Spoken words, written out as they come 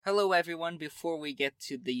Hello everyone, before we get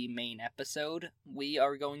to the main episode, we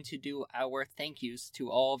are going to do our thank yous to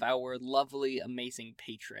all of our lovely, amazing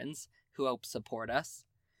patrons who help support us.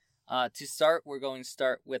 To start, we're going to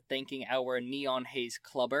start with thanking our Neon Haze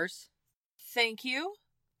Clubbers. Thank you,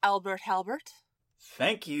 Albert Halbert.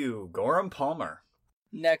 Thank you, Gorham Palmer.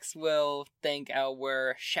 Next, we'll thank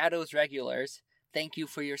our Shadows regulars. Thank you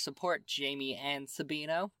for your support, Jamie and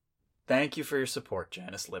Sabino. Thank you for your support,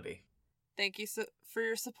 Janice Libby. Thank you for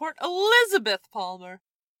your support, Elizabeth Palmer.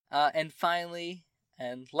 And finally,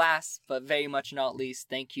 and last but very much not least,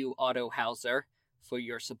 thank you, Otto Hauser, for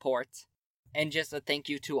your support. And just a thank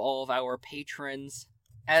you to all of our patrons.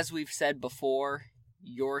 As we've said before,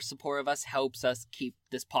 your support of us helps us keep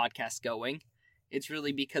this podcast going. It's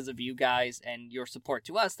really because of you guys and your support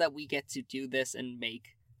to us that we get to do this and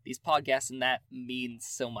make these podcasts, and that means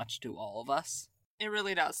so much to all of us. It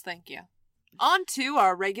really does, thank you. On to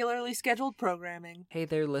our regularly scheduled programming. Hey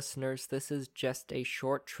there, listeners. This is just a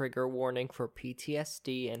short trigger warning for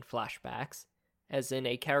PTSD and flashbacks, as in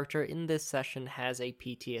a character in this session has a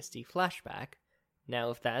PTSD flashback. Now,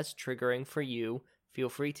 if that's triggering for you, feel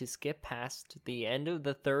free to skip past the end of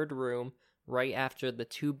the third room right after the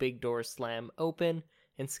two big doors slam open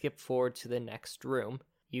and skip forward to the next room.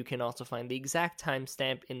 You can also find the exact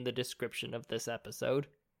timestamp in the description of this episode.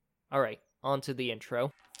 Alright, on to the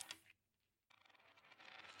intro.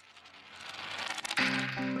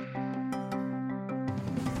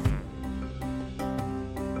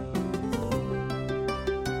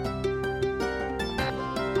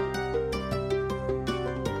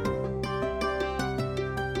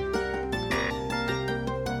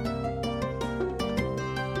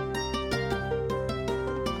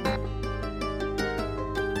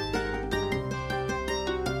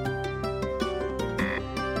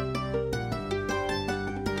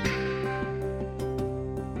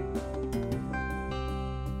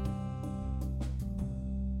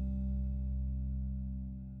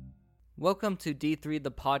 Welcome to D3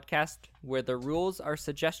 the podcast, where the rules are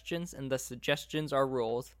suggestions and the suggestions are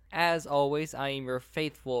rules. As always, I am your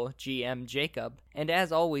faithful GM Jacob, and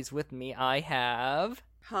as always with me I have...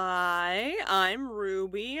 Hi, I'm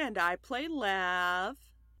Ruby and I play Lav.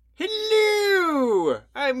 Hello!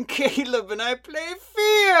 I'm Caleb and I play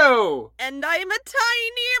Theo! And I'm a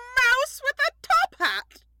tiny mouse with a top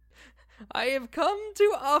hat. I have come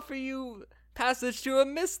to offer you passage to a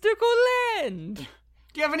mystical land!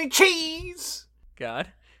 Do you have any cheese? God.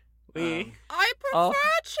 I prefer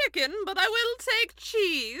chicken, but I will take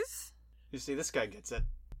cheese. You see, this guy gets it.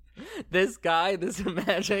 This guy, this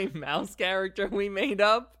imaginary mouse character we made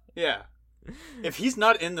up? Yeah. If he's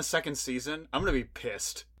not in the second season, I'm gonna be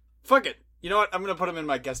pissed. Fuck it. You know what? I'm gonna put him in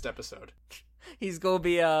my guest episode. He's gonna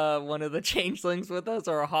be one of the changelings with us,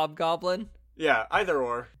 or a hobgoblin? Yeah, either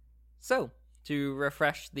or. So, to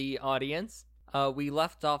refresh the audience, we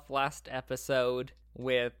left off last episode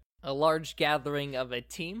with a large gathering of a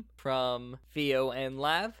team from Theo and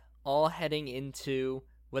Lav, all heading into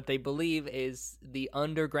what they believe is the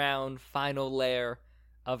underground final lair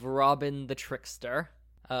of Robin the Trickster.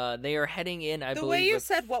 They are heading in, I believe... The way you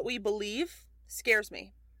said what we believe scares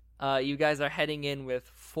me. You guys are heading in with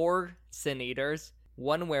 4 Sin Eaters,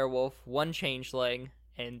 1 werewolf, 1 changeling,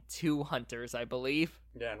 and 2 hunters, I believe.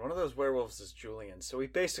 Yeah, and one of those werewolves is Julian, so we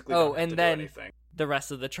basically don't have to do anything. The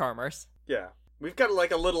rest of the Charmers. Yeah. We've got, like,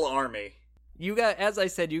 a little army. You guys, as I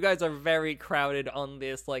said, you guys are very crowded on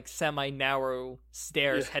this, like, semi-narrow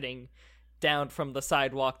stairs heading down from the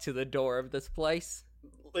sidewalk to the door of this place.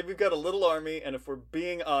 Like, we've got a little army, and if we're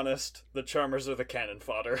being honest, the Charmers are the cannon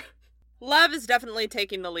fodder. Lav is definitely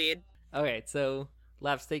taking the lead. Okay, so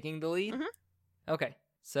Lav's taking the lead? Mm-hmm. Okay,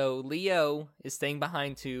 so Leo is staying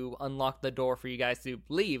behind to unlock the door for you guys to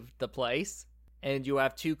leave the place. And you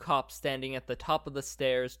have 2 cops standing at the top of the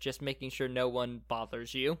stairs, just making sure no one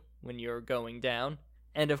bothers you when you're going down.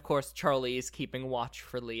 And of course, Charlie is keeping watch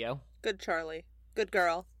for Leo. Good Charlie. Good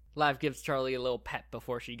girl. Lav gives Charlie a little pet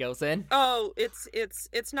before she goes in. Oh,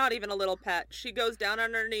 it's not even a little pet. She goes down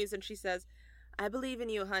on her knees and she says, "I believe in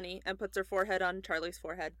you, honey," and puts her forehead on Charlie's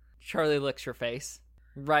forehead. Charlie licks your face.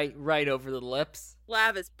 Right over the lips.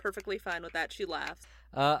 Lav is perfectly fine with that. She laughs.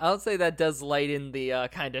 I'll say that does lighten the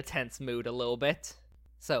kind of tense mood a little bit.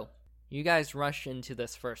 So, you guys rush into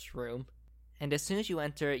this first room, and as soon as you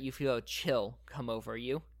enter it, you feel a chill come over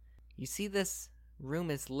you. You see this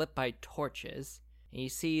room is lit by torches, and you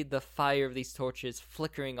see the fire of these torches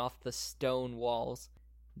flickering off the stone walls.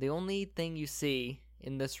 The only thing you see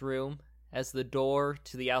in this room, as the door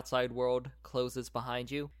to the outside world closes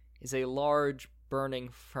behind you, is a large burning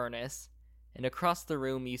furnace, and across the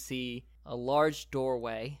room you see a large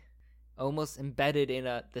doorway, almost embedded in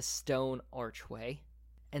the stone archway.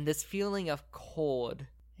 and this feeling of cold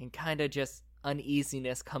and kind of just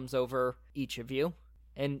uneasiness comes over each of you.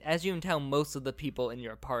 And as you can tell, most of the people in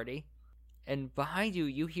your party. And behind you,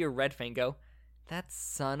 you hear Redfang go, "That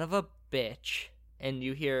son of a bitch." And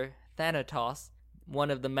you hear Thanatos,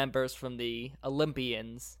 one of the members from the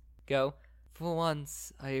Olympians, go, "For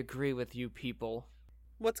once, I agree with you people."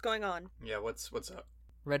 What's going on? Yeah, what's up?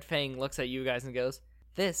 Redfang looks at you guys and goes,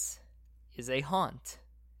 "This is a haunt."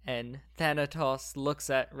 And Thanatos looks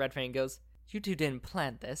at Redfang and goes, "You two didn't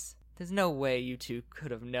plan this. There's no way you two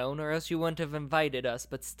could have known, or else you wouldn't have invited us,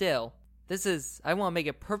 but still, I want to make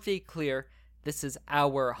it perfectly clear, this is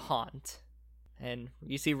our haunt." And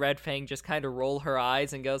you see Redfang just kind of roll her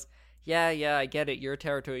eyes and goes, yeah, I get it, your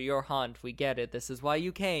territory, your haunt, we get it, this is why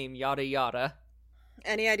you came, yada yada.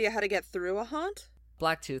 Any idea how to get through a haunt?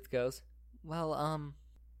 Blacktooth goes, "Well,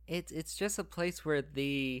 it's just a place where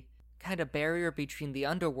the kind of barrier between the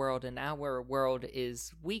underworld and our world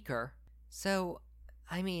is weaker. So,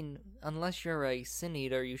 I mean, unless you're a Sin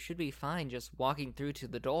Eater, you should be fine just walking through to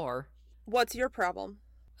the door." What's your problem?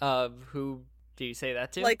 Who do you say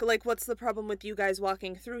that to? Like, what's the problem with you guys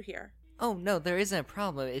walking through here? Oh, no, there isn't a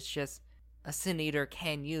problem. It's just a Sin Eater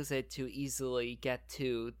can use it to easily get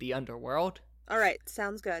to the underworld. Alright,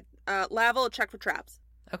 sounds good. Laval, check for traps.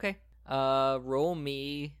 Okay. Roll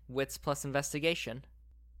me wits plus investigation.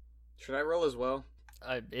 Should I roll as well?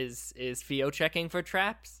 Is Theo checking for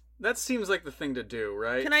traps? That seems like the thing to do,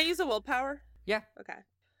 right? Can I use a willpower? Yeah. Okay.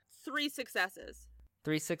 3 successes.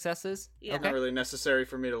 3 successes? Yeah. Okay. Not really necessary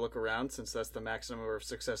for me to look around, since that's the maximum of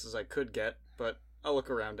successes I could get, but I'll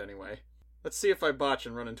look around anyway. Let's see if I botch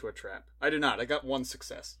and run into a trap. I do not. I got 1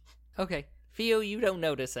 success. Okay. Theo, you don't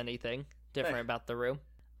notice anything different Hey. about the room.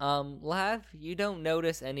 Lav, you don't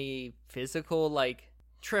notice any physical, like,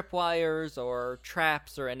 tripwires or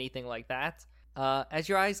traps or anything like that. As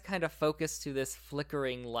your eyes kind of focus to this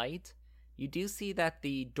flickering light, you do see that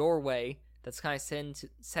the doorway that's kind of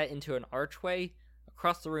set into an archway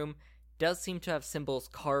across the room does seem to have symbols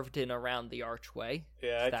carved in around the archway.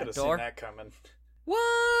 Yeah, I That could have door? seen that coming.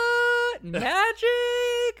 What?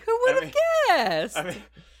 Magic? Who would have guessed? I mean,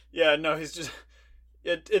 yeah, no, he's just...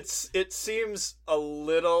 It seems a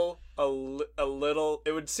little...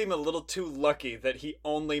 It would seem a little too lucky that he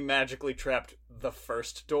only magically trapped the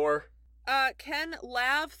first door. Can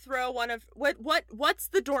Lav throw one of... What's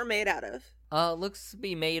the door made out of? Looks to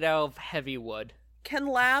be made out of heavy wood. Can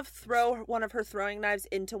Lav throw one of her throwing knives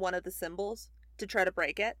into one of the symbols to try to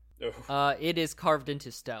break it? Oh. It is carved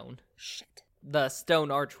into stone. Shit. The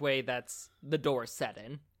stone archway that's the door set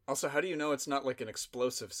in. Also, how do you know it's not like an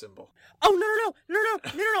explosive symbol? Oh, no.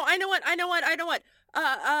 I know what.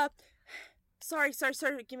 Sorry.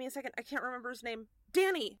 Give me a second. I can't remember his name.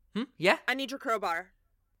 Danny, Yeah, I need your crowbar.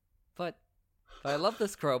 but I love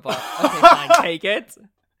this crowbar. Okay, fine, take it.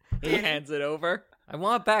 He hands it over. I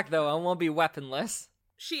want it back though. I want to be weaponless.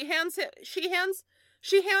 She hands him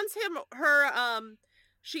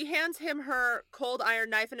her cold iron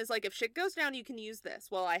knife and is like, "If shit goes down, you can use this.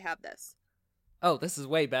 Well, I have this. Oh, this is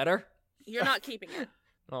way better. You're not keeping it."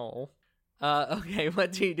 Oh. Okay,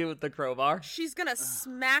 what do you do with the crowbar? She's gonna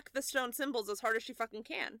smack the stone symbols as hard as she fucking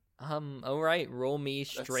can. Alright, roll me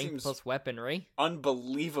strength seems- plus weaponry.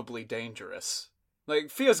 Unbelievably dangerous. Like,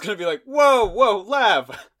 Theo's gonna be like, whoa, Lav!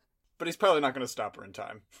 But he's probably not gonna stop her in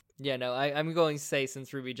time. Yeah, no, I'm going to say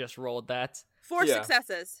since Ruby just rolled that. 4 Yeah.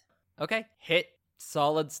 successes. Okay, hit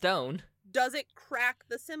solid stone. Does it crack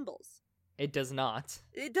the symbols? It does not.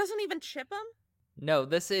 It doesn't even chip them? No,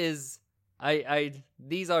 this is...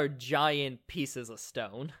 these are giant pieces of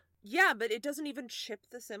stone. Yeah, but it doesn't even chip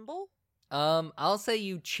the symbol? I'll say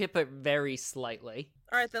you chip it very slightly.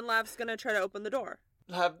 Alright, then Lav's gonna try to open the door.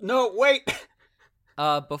 Lav, no, wait!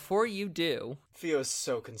 Before you do, Theo's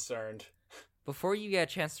so concerned. before you get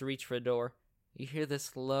a chance to reach for the door, you hear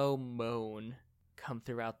this low moan come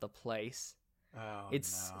throughout the place. Oh,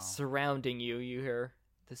 It's no. surrounding you. You hear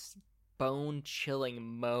this bone-chilling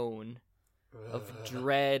moan of Ugh.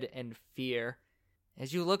 dread and fear.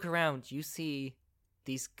 As you look around, you see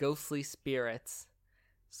these ghostly spirits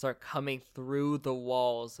start coming through the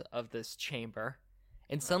walls of this chamber.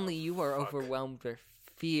 And suddenly you are fuck. overwhelmed with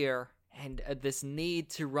fear and this need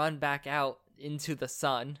to run back out into the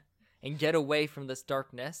sun and get away from this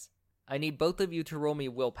darkness. I need both of you to roll me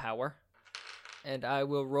willpower. And I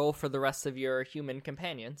will roll for the rest of your human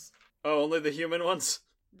companions. Oh, only the human ones?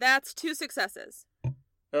 That's 2 successes.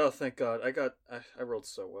 Oh, thank God. I rolled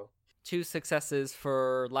so well. 2 successes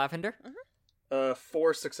for Lavender.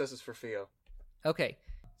 4 successes for Theo. Okay,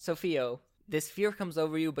 so Theo, this fear comes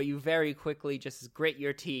over you, but you very quickly just grit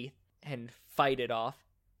your teeth and fight it off.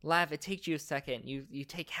 Lav, it takes you a second. You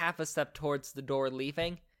take half a step towards the door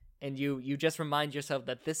leaving, and you just remind yourself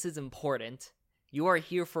that this is important. You are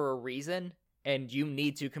here for a reason, and you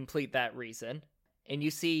need to complete that reason. And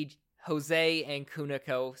you see Jose and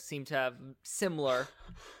Kuniko seem to have similar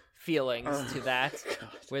feelings to that,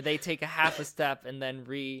 where they take a half a step and then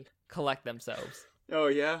recollect themselves. Oh,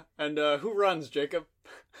 yeah? And who runs, Jacob?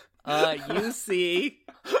 You see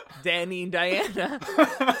Danny and Diana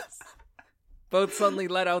both suddenly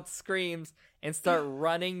let out screams and start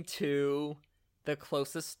running to the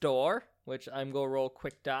closest door, which I'm going to roll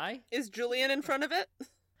quick die. Is Julian in front of it?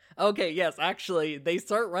 Okay, yes, actually, they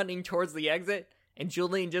start running towards the exit, and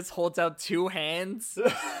Julian just holds out 2 hands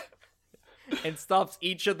and stops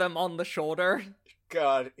each of them on the shoulder.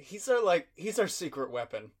 God, he's our secret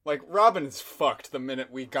weapon. Like, Robin is fucked the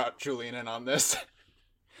minute we got Julian in on this.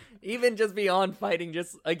 Even just beyond fighting,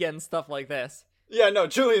 just, again, stuff like this. Yeah, no,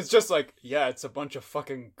 Julian's just like, yeah, it's a bunch of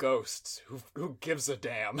fucking ghosts. Who gives a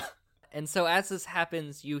damn? And so as this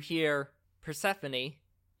happens, you hear Persephone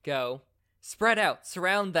go, "Spread out,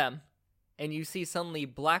 surround them." And you see suddenly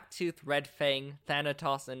Blacktooth, Red Fang,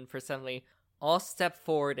 Thanatos, and Persephone all step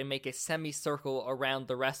forward and make a semicircle around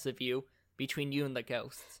the rest of you, between you and the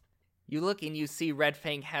ghosts. You look and you see Red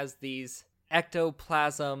Fang has these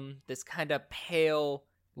ectoplasm, this kind of pale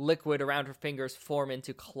liquid around her fingers form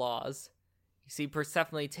into claws. You see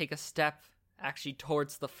Persephone take a step actually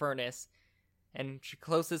towards the furnace, and she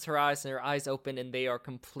closes her eyes and her eyes open and they are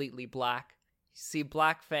completely black. You see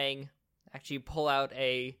Black Fang actually pull out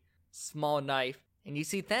a small knife, and you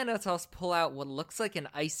see Thanatos pull out what looks like an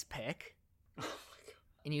ice pick. Oh my God.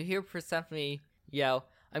 And you hear Persephone yell,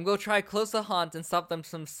 "I'm gonna try close the haunt and stop them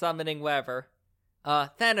from summoning whatever.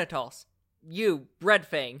 Thanatos, you, Red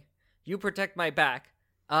Fang, you protect my back.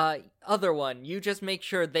 Other one, you just make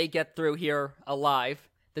sure they get through here alive.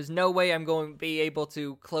 There's no way I'm going to be able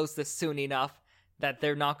to close this soon enough that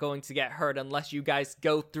they're not going to get hurt unless you guys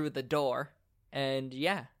go through the door." And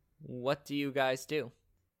yeah, what do you guys do?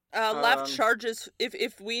 Lav charges.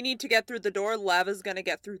 If we need to get through the door, Lav is gonna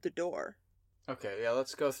get through the door. Okay, yeah,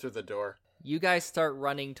 let's go through the door. You guys start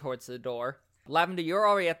running towards the door. Lavender, you're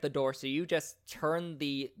already at the door, so you just turn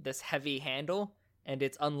this heavy handle, and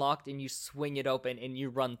it's unlocked, and you swing it open, and you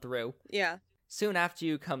run through. Yeah. Soon after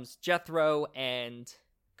you comes Jethro and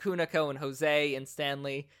Kuniko and Jose and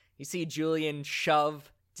Stanley. You see Julian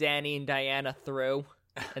shove Danny and Diana through,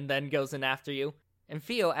 and then goes in after you. And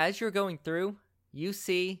Theo, as you're going through, you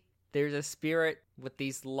see there's a spirit with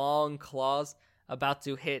these long claws about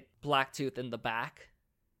to hit Blacktooth in the back.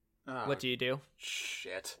 What do you do?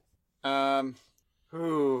 Shit. What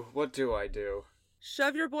do I do?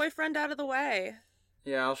 Shove your boyfriend out of the way.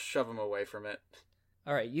 Yeah, I'll shove him away from it.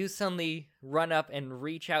 Alright, you suddenly run up and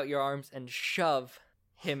reach out your arms and shove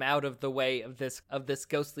him out of the way of this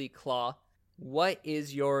ghostly claw. What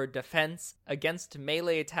is your defense against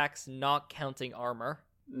melee attacks not counting armor?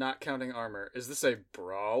 Not counting armor. Is this a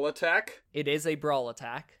brawl attack? It is a brawl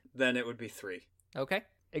attack. Then it would be 3. Okay.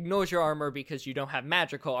 Ignores your armor because you don't have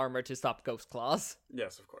magical armor to stop ghost claws.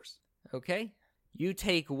 Yes, of course. Okay. You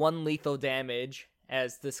take 1 lethal damage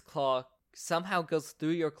as this claw somehow goes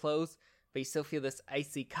through your clothes, but you still feel this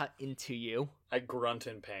icy cut into you. I grunt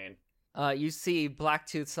in pain. You see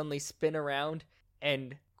Blacktooth suddenly spin around,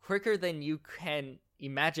 and quicker than you can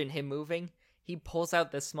imagine him moving, he pulls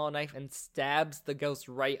out this small knife and stabs the ghost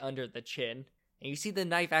right under the chin. And you see the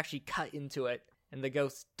knife actually cut into it, and the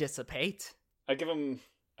ghost dissipate. I give him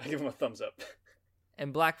a thumbs up.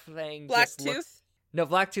 And Black Fang Blacktooth? No,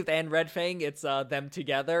 Blacktooth and Red Fang, it's them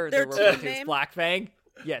together. Their They're team referred to name? as Black Fang.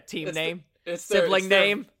 Yeah, team name. It's Sibling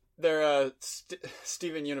name. Their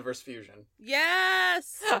Steven Universe fusion.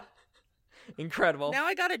 Yes! Incredible. Now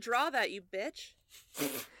I gotta draw that, you bitch.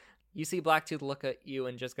 You see Blacktooth look at you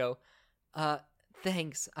and just go,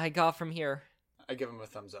 thanks, I got from here. I give him a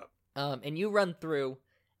thumbs up. And you run through,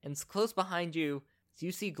 and close behind you,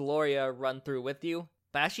 you see Gloria run through with you.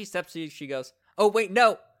 But as she steps to you, she goes, "Oh, wait,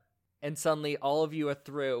 no!" And suddenly, all of you are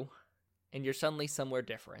through, and you're suddenly somewhere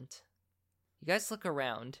different. You guys look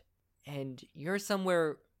around, and you're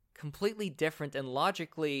somewhere completely different, and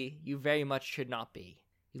logically, you very much should not be.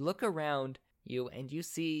 You look around you, and you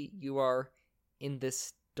see you are in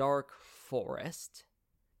this dark forest.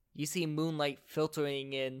 You see moonlight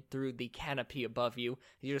filtering in through the canopy above you.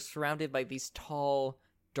 You're surrounded by these tall,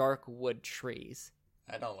 dark wood trees.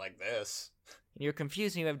 I don't like this. And you're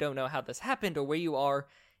confused and you don't know how this happened or where you are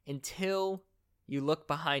until you look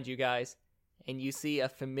behind you guys and you see a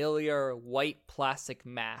familiar white plastic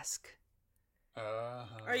mask.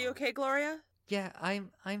 Are you okay, Gloria? Yeah,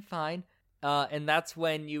 I'm fine. And that's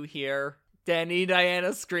when you hear Danny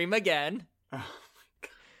Diana scream again. Oh my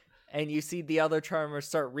and you see the other charmers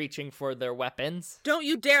start reaching for their weapons. Don't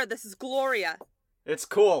you dare, this is Gloria. It's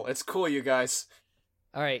cool, you guys.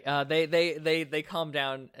 All right, they calm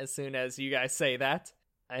down as soon as you guys say that,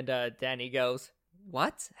 and Danny goes,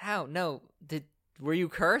 "What? How? No, were you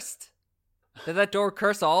cursed? Did that door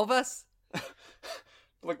curse all of us?"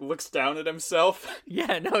 Like, looks down at himself.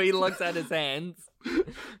 Yeah, no, he looks at his hands.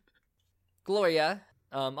 Gloria,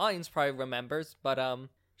 audience probably remembers, but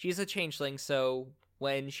she's a changeling, so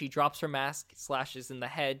when she drops her mask, slashes in the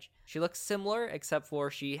hedge, she looks similar, except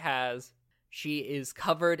for she is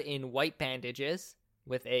covered in white bandages,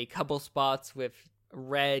 with a couple spots with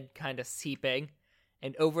red kind of seeping,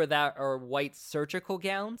 and over that are white surgical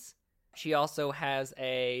gowns. She also has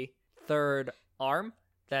a third arm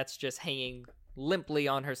that's just hanging limply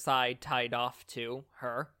on her side, tied off to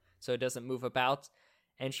her, so it doesn't move about.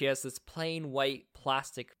 And she has this plain white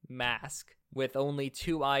plastic mask with only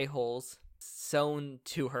 2 eye holes sewn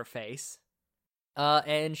to her face.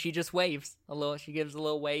 And she just waves a little. She gives a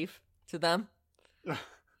little wave to them.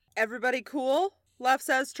 Everybody cool? Lev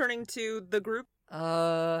says, turning to the group.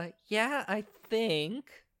 Yeah, I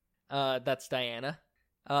think. That's Diana.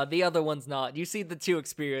 The other one's not. You see the 2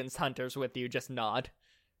 experienced hunters with you just nod.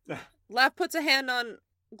 Lev puts a hand on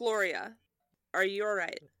Gloria. Are you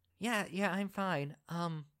alright? Yeah, I'm fine.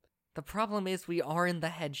 The problem is we are in the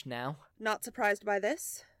hedge now. Not surprised by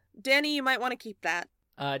this. Danny, you might want to keep that.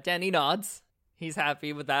 Danny nods. He's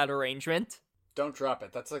happy with that arrangement. Don't drop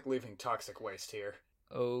it. That's like leaving toxic waste here.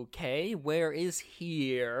 Okay, where is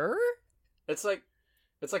here? It's like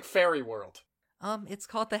fairy world. It's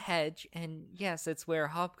called the Hedge, and yes, it's where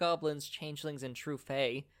hobgoblins, changelings, and true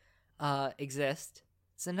fae, exist.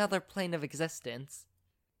 It's another plane of existence.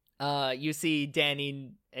 You see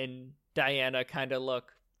Danny and Diana kind of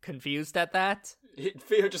look confused at that.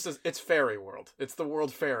 Theo just says, it's fairy world. It's the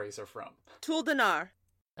world fairies are from. Tul Dinar.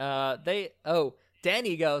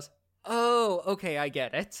 Danny goes, "Oh, okay, I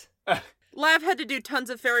get it." Lav had to do tons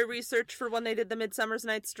of fairy research for when they did the Midsummer's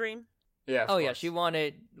Night's Dream. Yeah. Yeah, she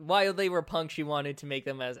wanted, while they were punk, she wanted to make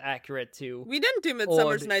them as accurate to... We didn't do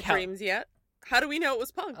Midsummer's Night's Dreams yet. How do we know it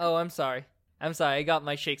was punk? Oh, I'm sorry. I got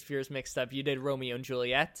my Shakespeare's mixed up. You did Romeo and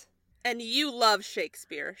Juliet. And you love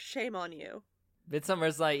Shakespeare. Shame on you.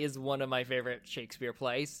 Midsummer's Night is one of my favorite Shakespeare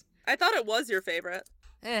plays. I thought it was your favorite.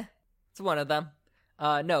 It's one of them.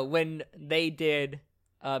 No, when they did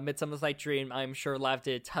Midsummer's Night Dream, I'm sure Lav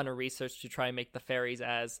did a ton of research to try and make the fairies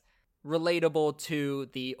as relatable to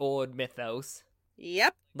the old mythos.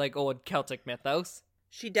 Yep. Like old Celtic mythos.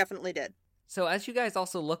 She definitely did. So as you guys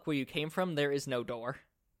also look where you came from, there is no door.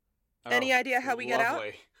 Any idea how we get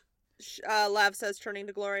lovely. out? Lav says, turning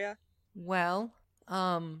to Gloria. Well,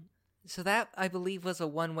 so that, I believe, was a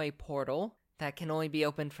one-way portal that can only be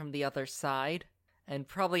opened from the other side, and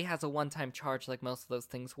probably has a one-time charge like most of those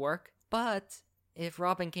things work. But if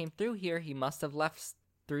Robin came through here, he must have left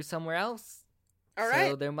through somewhere else. All right.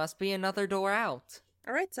 So there must be another door out.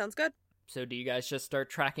 All right, sounds good. So do you guys just start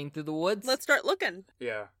tracking through the woods? Let's start looking.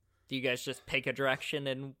 Yeah. Do you guys just pick a direction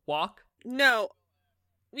and walk? No.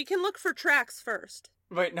 We can look for tracks first.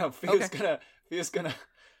 Wait, no, Theo's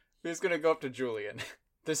gonna go up to Julian.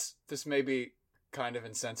 This may be kind of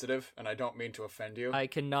insensitive, and I don't mean to offend you. I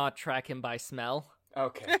cannot track him by smell.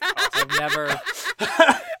 Okay. I've never...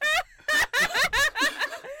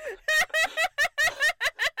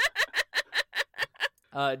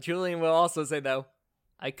 Julian will also say, though,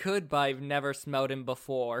 I could, but I've never smelled him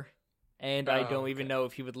before, and I don't even know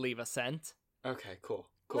if he would leave a scent. Okay, cool.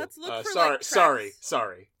 Let's look for,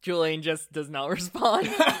 sorry. Julian just does not respond.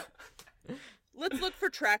 Let's look for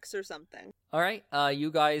tracks or something. Alright,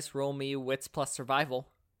 you guys roll me wits plus survival.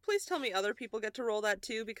 Please tell me other people get to roll that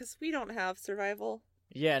too, because we don't have survival.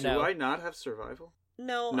 Yeah, no. Do I not have survival?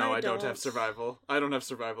 No, I don't have survival. I don't have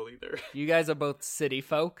survival either. You guys are both city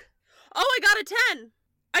folk. Oh, I got a 10!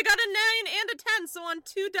 I got a 9 and a 10, so on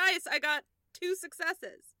 2 dice, I got 2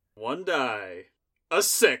 successes. 1 die. A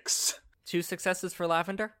 6. 2 successes for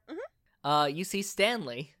Lavender? Mm-hmm. You see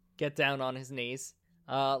Stanley get down on his knees.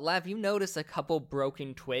 Lav, you notice a couple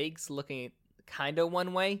broken twigs looking kind of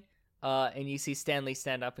one way, and you see Stanley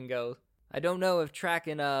stand up and go, I don't know if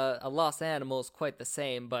tracking a lost animal is quite the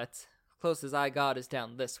same, but closest I got is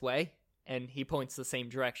down this way. And he points the same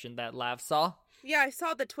direction that Lav saw. Yeah, I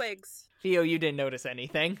saw the twigs. Theo, you didn't notice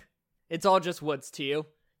anything. It's all just woods to you.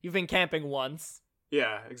 You've been camping once.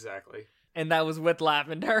 Yeah, exactly. And that was with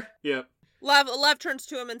Lavender. Yep. Lav turns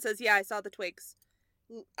to him and says, yeah, I saw the twigs.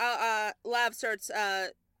 Lav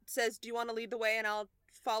says, do you want to lead the way and I'll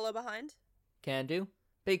follow behind? Can do.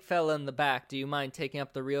 Big fella in the back, do you mind taking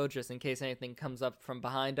up the reel just in case anything comes up from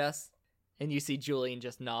behind us? And you see Julian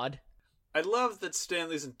just nod. I love that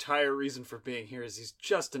Stanley's entire reason for being here is he's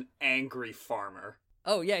just an angry farmer.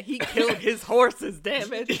 Oh yeah, he killed his horses,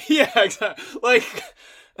 damn it. Yeah, exactly.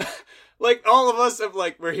 Like all of us have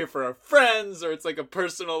we're here for our friends, or it's like a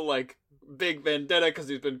personal big vendetta because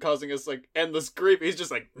he's been causing us endless grief. He's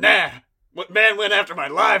just like, nah, what man went after my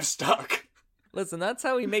livestock? Listen, that's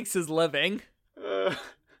how he makes his living. Uh,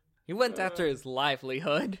 He went after his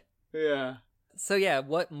livelihood. yeah. So yeah,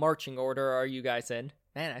 what marching order are you guys in?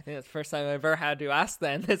 Man, I think that's the first time I've ever had to ask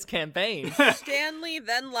that in this campaign. Stanley,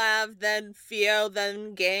 then Lav, then Theo,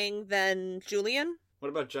 then Gang, then Julian. What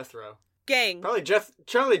about Jethro? Gang. Probably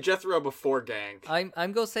Jethro before Gang.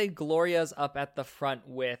 I'm gonna say Gloria's up at the front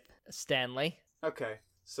with Stanley. Okay,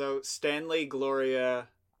 so Stanley, Gloria,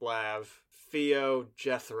 Lav, Theo,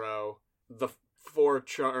 Jethro, the 4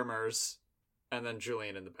 Charmers, and then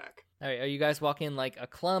Julian in the back. All right, are you guys walking like a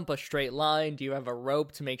clump, a straight line? Do you have a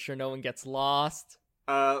rope to make sure no one gets lost?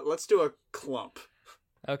 Let's do a clump.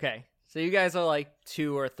 Okay, so you guys are like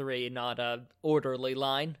 2 or 3, not a orderly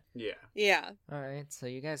line. Yeah. Yeah. All right, so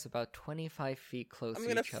you guys are about 25 feet close I'm to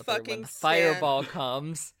gonna each other fucking when the stand. fireball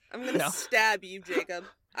comes. I'm gonna No. stab you, Jacob.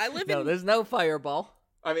 I live No, in. there's no fireball.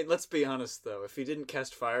 I mean, let's be honest, though. If he didn't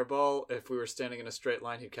cast Fireball, if we were standing in a straight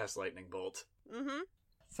line, he'd cast Lightning Bolt. Mm-hmm.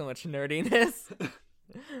 So much nerdiness.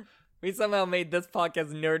 We somehow made this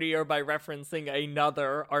podcast nerdier by referencing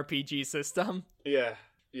another RPG system. Yeah.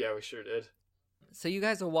 Yeah, we sure did. So you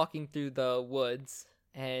guys are walking through the woods,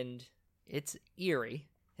 and it's eerie.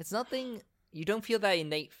 It's nothing, you don't feel that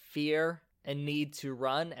innate fear and need to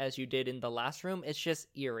run as you did in the last room. It's just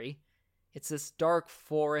eerie. It's this dark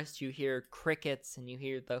forest. You hear crickets, and you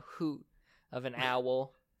hear the hoot of an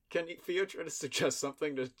owl. Can Theo try to suggest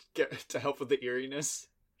something to help with the eeriness?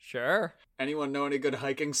 Sure. Anyone know any good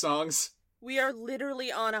hiking songs? We are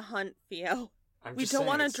literally on a hunt, Theo. I'm We just don't saying,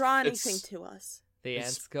 want to it's- draw it's- anything to us. The It's-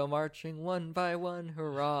 ants go marching one by one.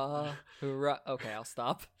 Hurrah. Hurrah. Okay, I'll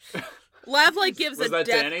stop. Lav gives Was a that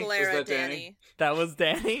death Danny? glare Was at that Danny? Danny. That was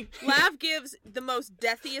Danny. Lav gives the most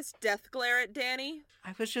deathiest death glare at Danny.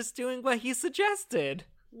 I was just doing what he suggested.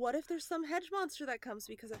 What if there's some hedge monster that comes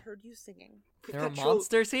because it heard you singing? We've There are got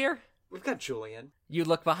monsters here? We've got Julian. You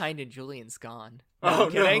look behind and Julian's gone. Oh,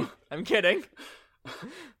 I'm kidding. no. I'm kidding.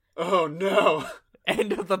 Oh, no.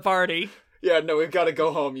 End of the party. Yeah, no, we've got to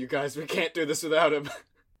go home, you guys. We can't do this without him.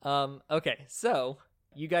 Okay, so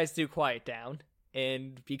you guys do quiet down,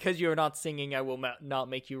 and because you're not singing, I will not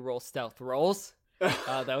make you roll stealth rolls.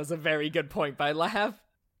 That was a very good point by Lav.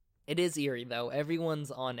 It is eerie, though.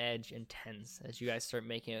 Everyone's on edge and tense as you guys start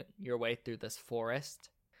making your way through this forest.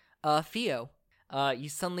 Theo, you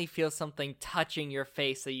suddenly feel something touching your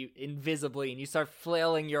face that you invisibly, and you start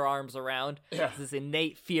flailing your arms around. Yeah. This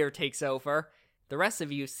innate fear takes over. The rest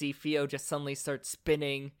of you see Theo just suddenly start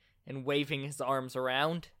spinning and waving his arms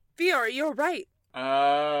around. Theo, you're right.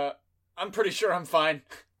 I'm pretty sure I'm fine.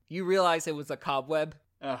 You realize it was a cobweb,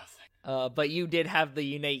 Oh, but you did have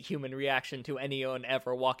the innate human reaction to anyone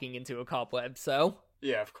ever walking into a cobweb, so...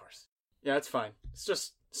 yeah, of course. Yeah, it's fine. It's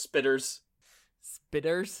just spitters.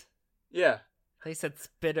 Spitters? Yeah. They said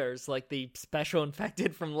spitters, like the special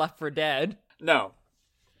infected from Left 4 Dead. No.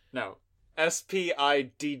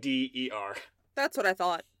 Spidder. That's what I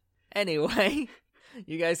thought. Anyway,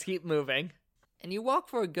 you guys keep moving, and you walk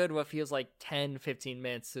for a good what feels like 10-15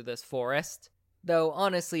 minutes through this forest, though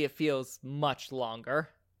honestly it feels much longer.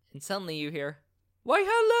 And suddenly you hear, "Why,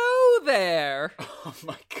 hello there!" Oh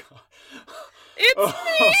my god. It's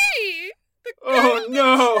Oh. me! The Oh, girl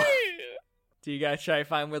no. that's me! Do you guys try to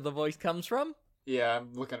find where the voice comes from? Yeah,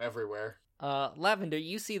 I'm looking everywhere. Lavender,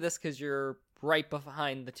 you see this because you're right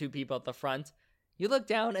behind the 2 people at the front. You look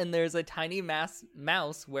down and there's a tiny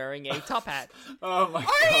mouse wearing a top hat. Oh my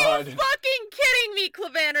Are god. you fucking kidding me,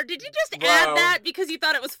 Clavander? Did you just Wow. add that because you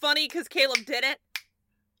thought it was funny because Caleb did it?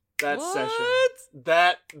 That What?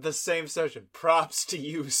 session. The same session. Props to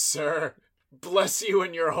you, sir. Bless you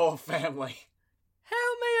and your whole family. How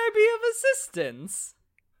may I be of assistance?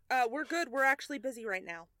 We're good. We're actually busy right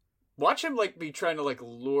now. Watch him, be trying to,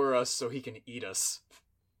 lure us so he can eat us.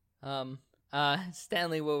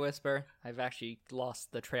 Stanley will whisper, "I've actually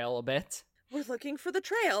lost the trail a bit." We're looking for the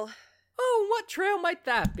trail. Oh, what trail might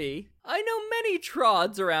that be? I know many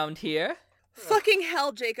trods around here. Fucking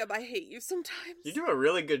hell, Jacob, I hate you sometimes. You do a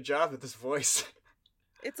really good job with this voice.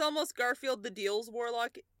 It's almost Garfield the Deals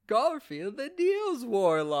Warlock. Garfield the Deals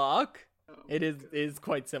Warlock. Oh, It is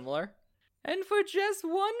quite similar. And for just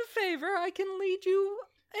one favor, I can lead you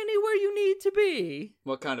anywhere you need to be.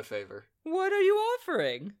 What kind of favor? What are you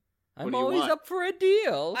offering? What I'm do you always want? up for a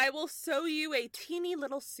deal. I will sew you a teeny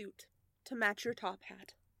little suit to match your top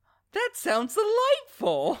hat. That sounds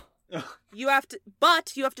delightful. You have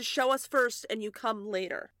to show us first and you come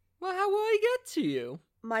later. Well, how will I get to you?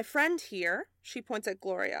 My friend here, she points at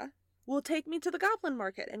Gloria, will take me to the goblin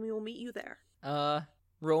market and we will meet you there.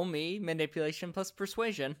 Roll me manipulation plus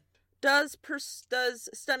persuasion. Does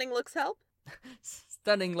stunning looks help?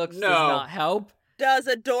 Stunning looks No. does not help. Does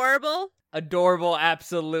adorable? Adorable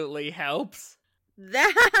absolutely helps.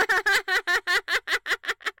 That's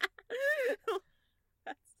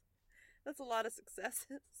a lot of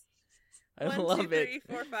successes. I 1, love 2, 3, it.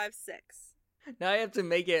 4, 5, 6. Now I have to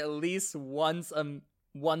make it at least once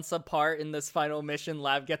apart in this final mission.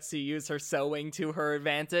 Lav gets to use her sewing to her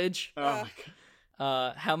advantage. Oh my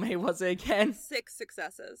god. How many was it again? 6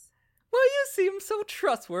 successes. Well, you seem so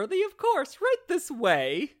trustworthy, of course. Right this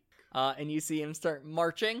way. And you see him start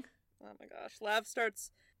marching. Oh my gosh. Lav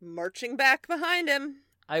starts marching back behind him.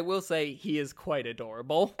 I will say he is quite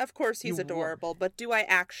adorable. Of course he's You adorable, but do I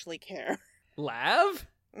actually care? Lav?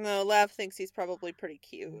 No, Lav thinks he's probably pretty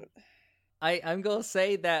cute. I'm gonna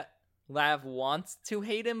say that Lav wants to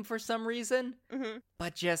hate him for some reason, Mm-hmm.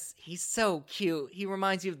 but just, he's so cute. He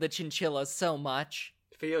reminds you of the chinchilla so much.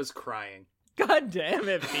 Theo's crying. God damn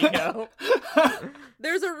it, Theo.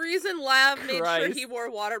 There's a reason Lav made sure Christ. he wore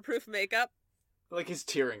waterproof makeup. Like he's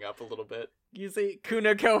tearing up a little bit. You see,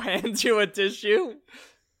 Kuniko hands you a tissue.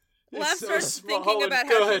 Lav It's so starts small thinking and about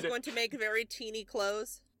how she's good. going to make very teeny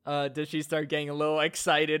clothes. Does she start getting a little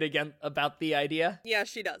excited again about the idea? Yeah,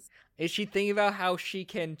 she does. Is she thinking about how she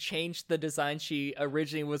can change the design she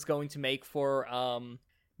originally was going to make for,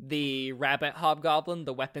 the rabbit hobgoblin,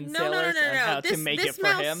 the weapon No, sailors, and how to make it for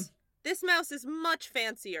mouse, him? This mouse is much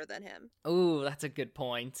fancier than him. Ooh, that's a good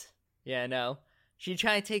point. Yeah, no. She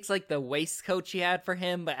kind of takes, like, the waistcoat she had for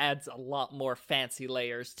him, but adds a lot more fancy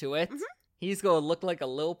layers to it. Mhm. He's gonna look like a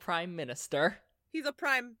little prime minister. He's a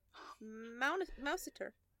prime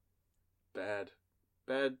mouseter. Bad.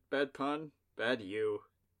 Bad pun. Bad you.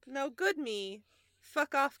 No good me.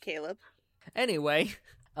 Fuck off, Caleb. Anyway,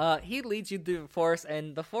 he leads you through the forest,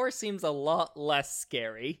 and the forest seems a lot less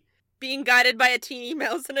scary. Being guided by a teeny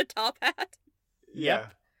mouse in a top hat.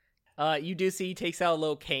 Yep. You do see he takes out a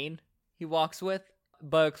little cane he walks with,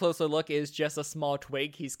 but a closer look is just a small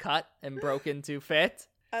twig he's cut and broken to fit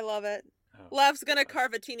I love it. Oh. Lav's gonna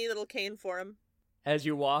carve a teeny little cane for him. as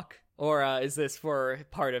you walk. Or is this for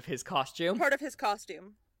part of his costume? Part of his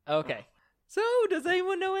costume. Okay. So, does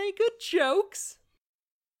anyone know any good jokes?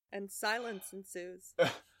 And silence ensues.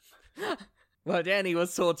 Well, Danny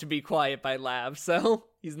was told to be quiet by Lav, so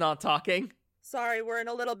he's not talking. Sorry, we're in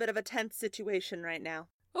a little bit of a tense situation right now.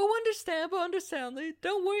 Oh, understandable.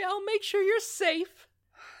 Don't worry, I'll make sure you're safe.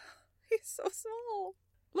 He's so small.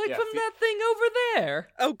 Like Yeah, from that thing over there.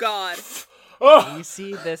 Oh god. Oh! You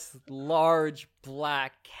see this large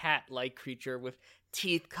black cat-like creature with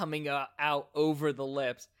teeth coming out over the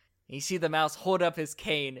lips. And you see the mouse hold up his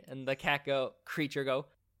cane, and the creature go,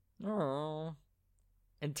 "Oh,"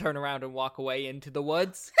 and turn around and walk away into the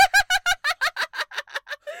woods.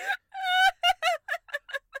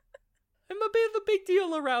 I'm a bit of a big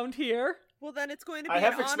deal around here. Well, then it's going to be I an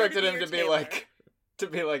half honor expected to him your to be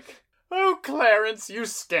tailor. like, "Oh, Clarence, you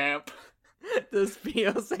scamp." Does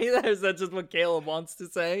Theo say that, or is that just what Caleb wants to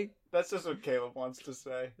say? That's just what Caleb wants to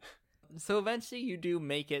say. So eventually you do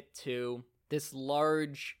make it to this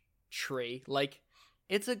large tree. Like,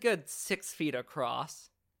 it's a good 6 feet across.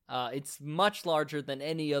 It's much larger than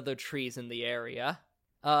any other trees in the area.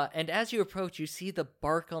 And as you approach, you see the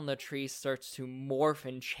bark on the tree starts to morph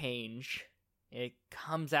and change. It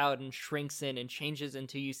comes out and shrinks in and changes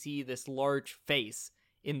until you see this large face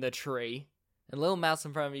in the tree. And little mouse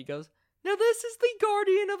in front of you goes, "Now this is the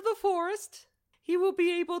guardian of the forest. He will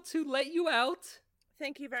be able to let you out."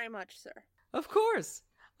 Thank you very much, sir. "Of course.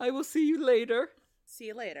 I will see you later." See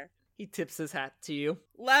you later. He tips his hat to you.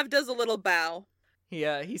 Lav does a little bow.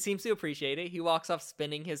 He seems to appreciate it. He walks off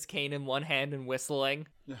spinning his cane in one hand and whistling.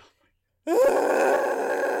 No,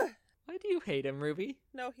 Why do you hate him, Ruby?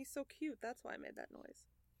 he's so cute. That's why I made that noise.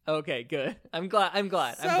 Okay, good. I'm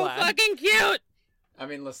glad. So fucking cute! I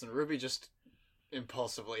mean, listen, Ruby just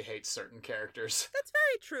impulsively hates certain characters. That's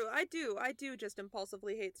very true. I do just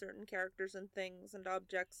impulsively hate certain characters and things and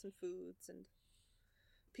objects and foods and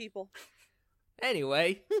people.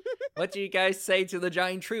 Anyway, what do you guys say to the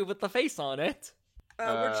giant tree with the face on it?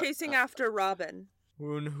 We're chasing after Robin.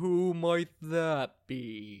 And who might that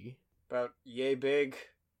be? About yay big,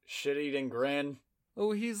 shit-eating grin.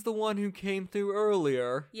 Oh, he's the one who came through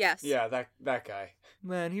earlier. Yes. Yeah, that guy.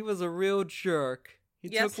 Man, he was a real jerk. He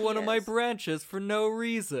Yes, took one he of my is. branches for no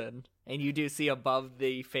reason. And you do see above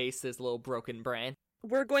the face this little broken branch.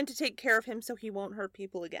 We're going to take care of him so he won't hurt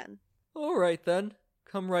people again. Alright then,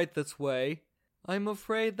 come right this way. I'm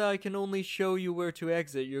afraid that I can only show you where to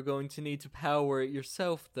exit. You're going to need to power it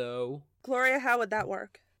yourself, though. Gloria, how would that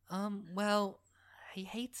work? Well, I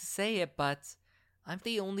hate to say it, but I'm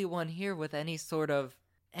the only one here with any sort of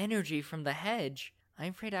energy from the hedge.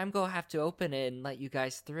 I'm afraid I'm gonna have to open it and let you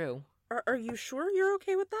guys through. Are you sure you're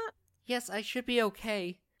okay with that? Yes, I should be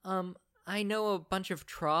okay. I know a bunch of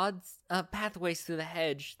pathways through the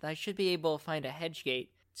hedge. I should be able to find a hedge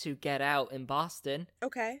gate to get out in Boston.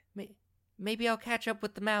 Okay. Maybe I'll catch up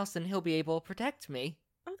with the mouse and he'll be able to protect me.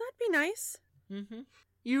 Oh, that'd be nice. Mm-hmm.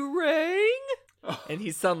 You rang? And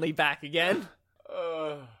he's suddenly back again.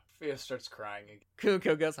 Theo starts crying.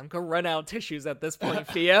 Kuko goes, I'm gonna run out of tissues at this point,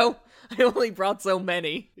 Theo. I only brought so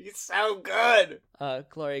many. He's so good!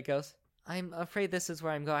 Gloria goes, I'm afraid this is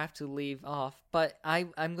where I'm gonna have to leave off, but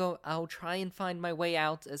I'll try and find my way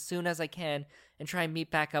out as soon as I can and try and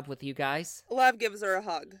meet back up with you guys. Lev gives her a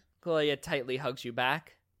hug. Gloria tightly hugs you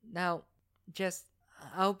back. Now,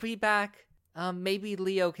 I'll be back. Maybe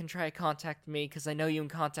Leo can try to contact me, because I know you can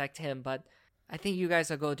contact him, but I think you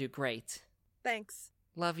guys are gonna do great. Thanks.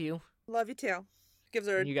 Love you. Love you too. Gives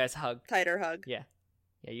her And you guys hug. tighter hug. Yeah,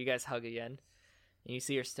 you guys hug again. And you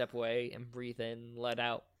see her step away and breathe in, let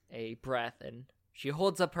out a breath, and she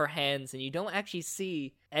holds up her hands, and you don't actually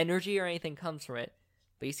see energy or anything comes from it,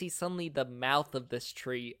 but you see suddenly the mouth of this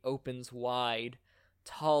tree opens wide,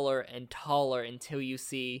 taller and taller, until you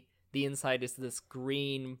see the inside is this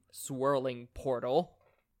green, swirling portal.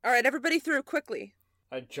 Alright, everybody through quickly.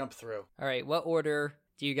 I jump through. Alright, what order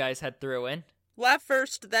do you guys head through in? Lev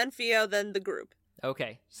first, then Theo, then the group.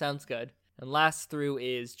 Okay, sounds good. And last through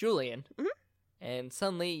is Julian. Mhm. And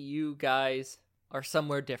suddenly you guys are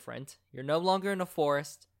somewhere different. You're no longer in a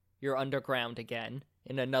forest. You're underground again,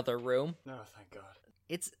 in another room. No, thank God.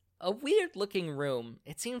 It's a weird looking room.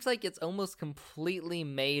 It seems like it's almost completely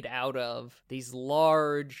made out of these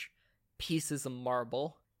large pieces of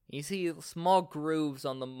marble. You see small grooves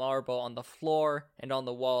on the marble on the floor and on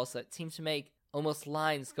the walls that seem to make almost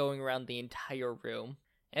lines going around the entire room.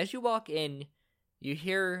 As you walk in, you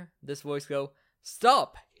hear this voice go,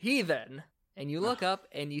 "Stop, heathen!" And you look up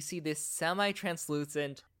and you see this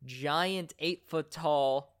semi-translucent, giant 8-foot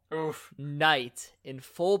tall Oof. knight in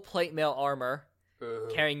full plate mail armor, Ooh.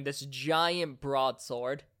 carrying this giant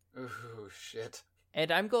broadsword. Ooh, shit.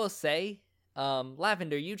 And I'm gonna say,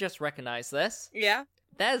 Lavender, you just recognize this. Yeah?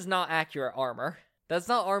 That is not accurate armor. That's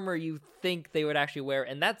not armor you think they would actually wear,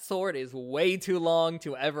 and that sword is way too long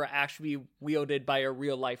to ever actually be wielded by a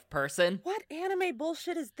real-life person. What anime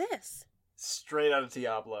bullshit is this? Straight out of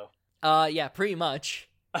Diablo. Yeah, pretty much.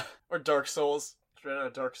 Or Dark Souls. Straight out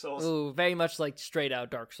of Dark Souls. Ooh, very much like straight out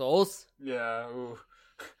Dark Souls. Yeah, ooh.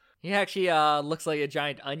 He actually, looks like a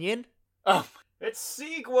giant onion. Oh, it's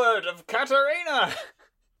Siegward of Katarina!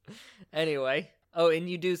 Anyway. Oh, and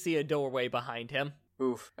you do see a doorway behind him.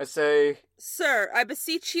 Oof. I say... Sir, I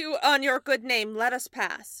beseech you on your good name, let us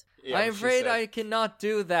pass. Yeah, I'm she afraid said. I cannot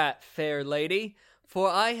do that, fair lady, for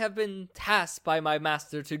I have been tasked by my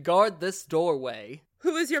master to guard this doorway.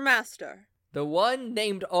 Who is your master? The one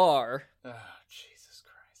named R. Oh, Jesus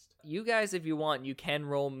Christ. You guys, if you want, you can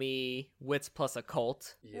roll me wits plus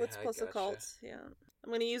occult. Yeah, What's I plus gotcha. occult? Yeah.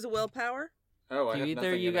 I'm gonna use a willpower. Oh, I Do have either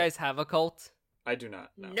nothing you in guys have occult? it. I do not,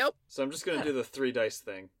 no. Nope. So I'm just gonna do the 3 dice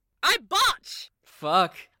thing. I botch!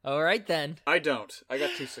 Fuck. Alright then. I don't. I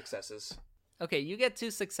got 2 successes. Okay, you get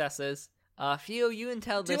 2 successes. Theo, you can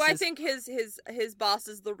tell this Do I is... think his boss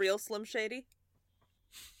is the real Slim Shady?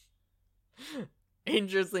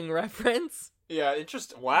 Interesting reference. Yeah,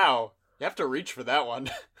 wow. You have to reach for that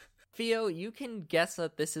one. Theo, you can guess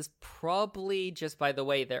that this is probably, just by the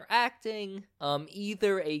way they're acting,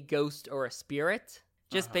 either a ghost or a spirit,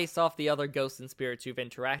 just based off the other ghosts and spirits you've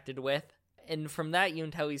interacted with. And from that, you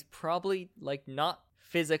can tell he's probably, not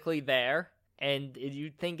physically there, and you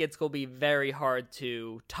think it's going to be very hard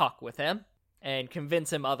to talk with him and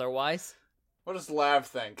convince him otherwise. What does Lav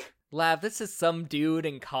think? Lav, this is some dude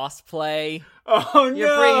in cosplay. Oh, no!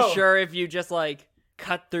 You're pretty sure if you just,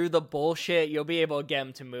 cut through the bullshit, you'll be able to get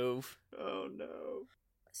him to move. Oh, no.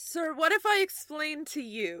 Sir, what if I explain to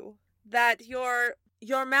you that your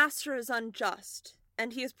master is unjust,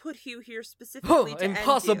 and he has put you here specifically to end you?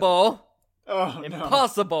 Impossible! Oh, no.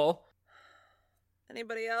 Impossible!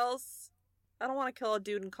 Anybody else? I don't want to kill a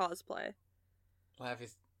dude in cosplay. Lav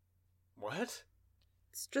is... What?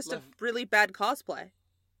 It's just Lev- a really bad cosplay.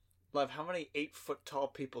 Lav, how many 8-foot tall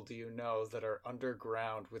people do you know that are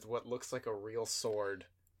underground with what looks like a real sword?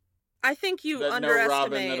 I think you That know underestimate.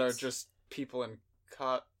 Robin that are just people in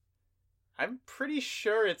I'm pretty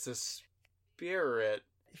sure it's a spirit.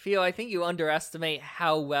 Theo, I think you underestimate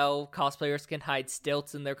how well cosplayers can hide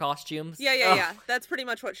stilts in their costumes. Yeah. Oh. That's pretty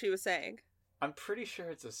much what she was saying. I'm pretty sure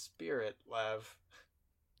it's a spirit, Lav.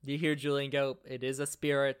 You hear Julian go, "It is a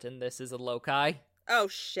spirit, and this is a loci." Oh,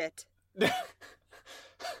 shit.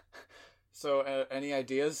 So, any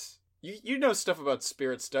ideas? You know stuff about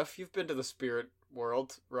spirit stuff. You've been to the spirit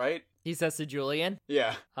world, right? He says to Julian,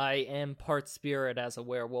 Yeah. "I am part spirit as a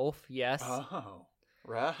werewolf, yes. Oh,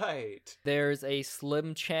 right. There's a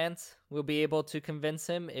slim chance we'll be able to convince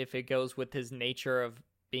him if it goes with his nature of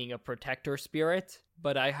being a protector spirit,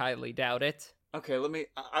 but I highly doubt it." Okay, let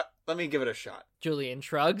me give it a shot. Julian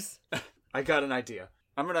shrugs. I got an idea.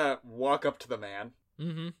 I'm gonna walk up to the man.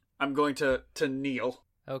 Mm-hmm. I'm going to kneel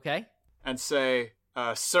Okay. and say,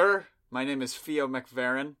 "Sir, my name is Theo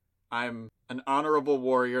McVaren. I'm an honorable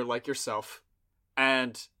warrior like yourself,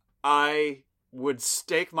 and I would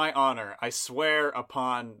stake my honor, I swear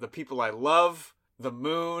upon the people I love, the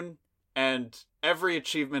moon, and every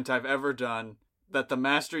achievement I've ever done, that the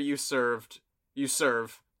master you serve,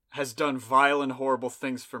 has done vile and horrible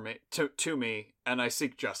things for me, to me, and I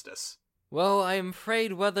seek justice." Well, I'm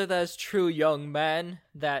afraid whether that's true, young man,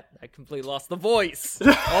 that I completely lost the voice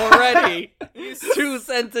already. 2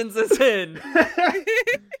 sentences in.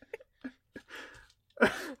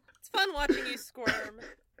 It's fun watching you squirm.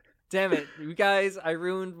 Damn it, you guys, I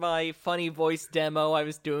ruined my funny voice demo I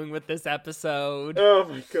was doing with this episode. Oh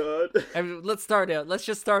my god. Let's start it. Let's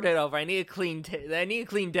just start it over. I need a clean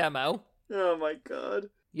demo. Oh my god.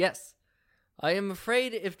 Yes. I am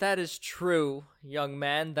afraid if that is true, young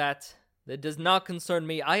man, that does not concern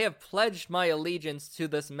me. I have pledged my allegiance to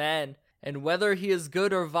this man, and whether he is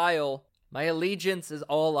good or vile, my allegiance is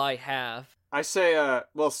all I have. I say,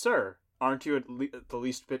 well, sir, aren't you at the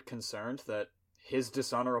least bit concerned that his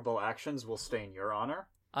dishonorable actions will stain your honor?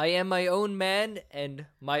 I am my own man, and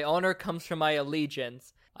my honor comes from my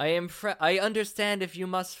allegiance. I understand if you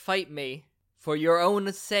must fight me for your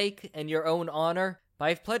own sake and your own honor, but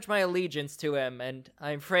I've pledged my allegiance to him, and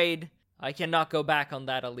I'm afraid I cannot go back on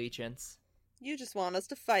that allegiance. You just want us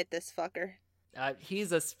to fight this fucker.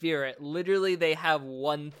 He's a spirit. Literally, they have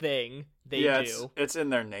one thing they do. It's in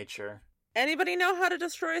their nature. Anybody know how to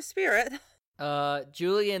destroy a spirit?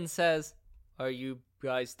 Julian says, "Are you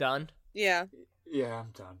guys done?" Yeah. Yeah,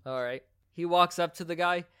 I'm done. Alright. He walks up to the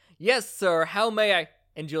guy. "Yes, sir, how may I?"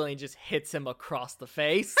 And Julian just hits him across the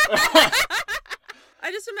face.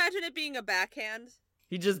 I just imagine it being a backhand.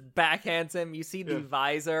 He just backhands him. You see the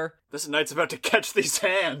visor This knight's about to catch these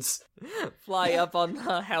hands. fly up on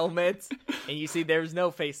the helmet, and you see there's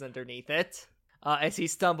no face underneath it. As he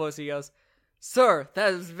stumbles, he goes, "Sir,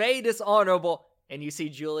 that is very dishonorable." And you see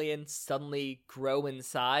Julian suddenly grow in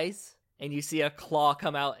size, and you see a claw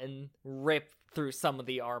come out and rip through some of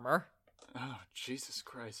the armor. Oh, Jesus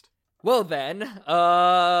Christ. Well then,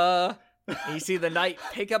 and you see the knight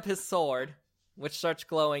pick up his sword, which starts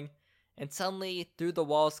glowing, and suddenly through the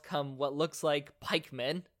walls come what looks like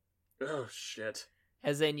pikemen. Oh, shit.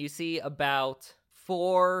 As in, you see about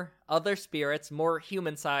 4 other spirits, more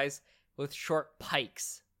human size, with short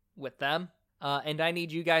pikes with them. And I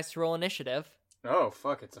need you guys to roll initiative. Oh,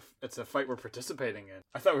 fuck, it's a fight we're participating in.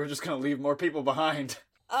 I thought we were just gonna leave more people behind.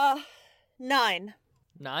 9.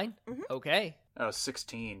 9? Mhm. Okay. Oh,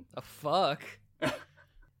 16. Oh, fuck.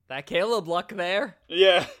 That Caleb luck there.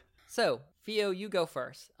 Yeah. So, Theo, you go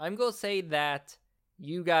first. I'm going to say that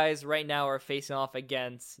you guys right now are facing off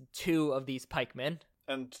against 2 of these pikemen.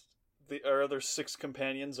 And our other 6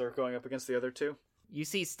 companions are going up against the other 2? You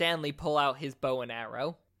see Stanley pull out his bow and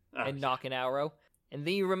arrow and Okay. knock an arrow. And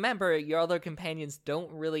then you remember your other companions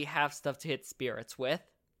don't really have stuff to hit spirits with.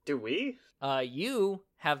 Do we? You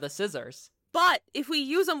have the scissors. But if we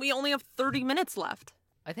use them, we only have 30 minutes left.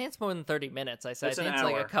 I think it's more than 30 minutes. I said It's I think an it's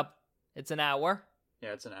like hour. It's an hour.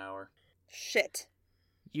 Yeah, it's an hour. Shit.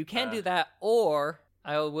 You can do that, or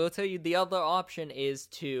I will tell you the other option is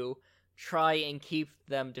to try and keep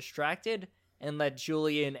them distracted and let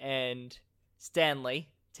Julian and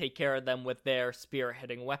Stanley take care of them with their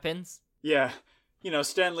spear-hitting weapons. Yeah. You know,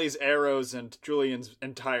 Stanley's arrows and Julian's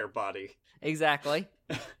entire body. Exactly.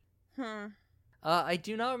 Hmm. I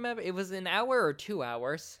do not remember. It was an hour or 2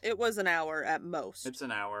 hours. It was an hour at most. It's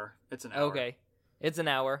an hour. It's an hour. Okay. It's an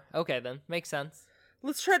hour. Okay, then. Makes sense.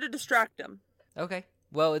 Let's try to distract him. Okay.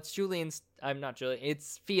 Well, it's Julian's... I'm not Julian.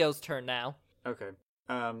 It's Theo's turn now. Okay.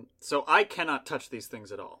 So I cannot touch these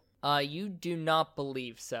things at all. You do not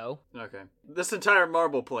believe so. Okay. This entire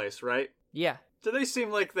marble place, right? Yeah. Do they seem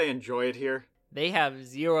like they enjoy it here? They have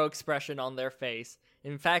 0 expression on their face.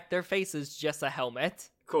 In fact, their face is just a helmet.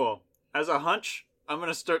 Cool. As a hunch, I'm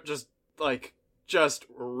gonna start just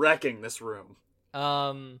wrecking this room.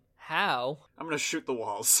 How? I'm gonna shoot the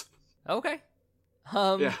walls. Okay.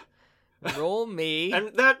 Yeah. Roll me.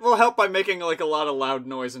 And that will help by making like a lot of loud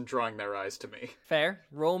noise and drawing their eyes to me. Fair.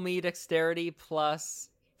 Roll me dexterity plus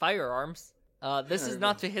firearms. This is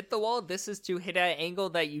not to hit the wall. This is to hit at an angle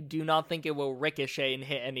that you do not think it will ricochet and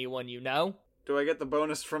hit anyone you know. Do I get the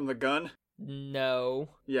bonus from the gun? No.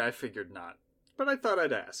 Yeah, I figured not. But I thought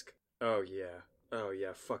I'd ask. Oh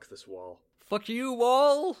yeah, fuck this wall. Fuck you,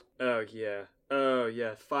 wall! Oh yeah,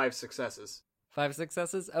 5 successes. 5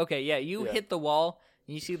 successes? Okay, yeah, you Yeah. hit the wall.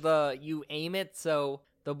 You see you aim it so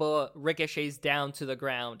the bullet ricochets down to the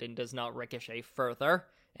ground and does not ricochet further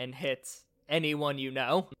and hits anyone you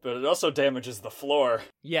know. But it also damages the floor.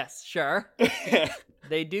 Yes, sure.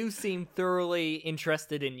 They do seem thoroughly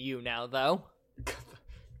interested in you now, though.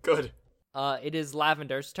 Good. It is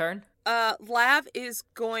Lavender's turn. Lav is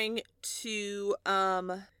going to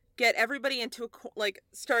get everybody into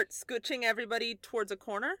start scooching everybody towards a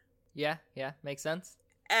corner, Yeah, makes sense.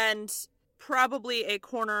 and probably a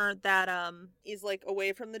corner that is like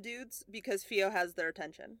away from the dudes because Fio has their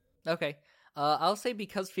attention. Okay. I'll say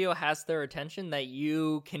because Fio has their attention that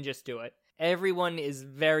you can just do it. Everyone is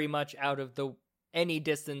very much out of any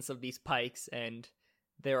distance of these pikes, and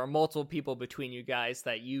there are multiple people between you guys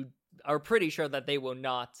that you are pretty sure that they will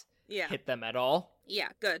not Yeah. hit them at all. Yeah,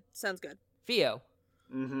 good. Sounds good. Fio,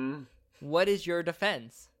 Mm-hmm. what is your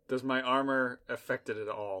defense? Does my armor affect it at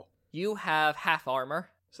all? You have half armor.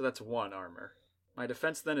 So that's 1 armor. My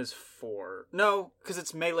defense then is 4. No, because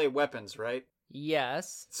it's melee weapons, right?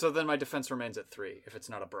 Yes. So then my defense remains at 3, if it's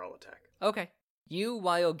not a brawl attack. Okay. You,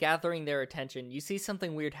 while gathering their attention, you see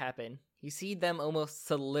something weird happen. You see them almost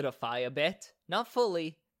solidify a bit. Not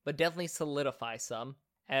fully, but definitely solidify some.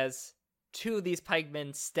 As 2 of these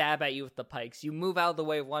pikemen stab at you with the pikes. You move out of the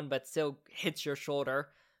way of one, but still hits your shoulder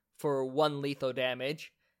for 1 lethal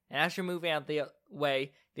damage. And as you're moving out the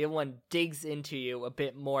way, the other one digs into you a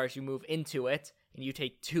bit more as you move into it, and you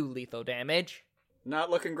take 2 lethal damage. Not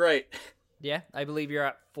looking great. Yeah, I believe you're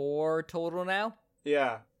at 4 total now.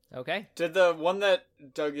 Yeah. Okay. Did the one that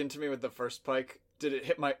dug into me with the first pike, did it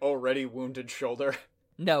hit my already wounded shoulder?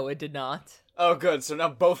 No, it did not. Oh, good. So now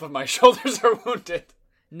both of my shoulders are wounded.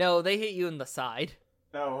 No, they hit you in the side.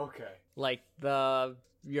 Oh, okay. Like,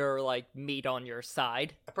 your meat on your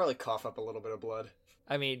side. I probably cough up a little bit of blood.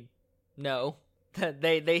 I mean, no.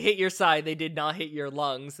 They hit your side, they did not hit your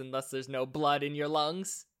lungs, unless there's no blood in your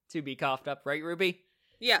lungs to be coughed up, right, Ruby?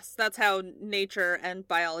 Yes, that's how nature and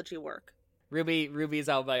biology work. Ruby's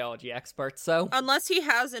our biology expert, so... Unless he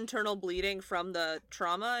has internal bleeding from the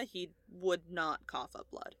trauma, he would not cough up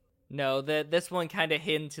blood. No, this one kind of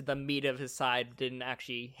hit into the meat of his side, didn't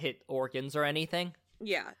actually hit organs or anything.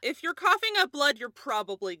 Yeah, if you're coughing up blood, you're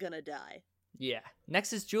probably gonna die. Yeah.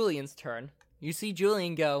 Next is Julian's turn. You see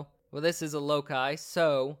Julian go, well, this is a loci,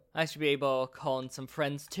 so I should be able to call in some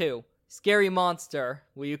friends too. Scary monster,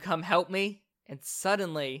 will you come help me? And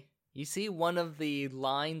suddenly, you see one of the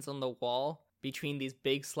lines on the wall between these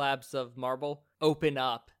big slabs of marble open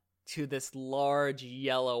up to this large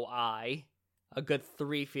yellow eye, a good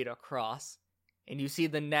 3 feet across. And you see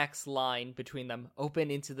the next line between them open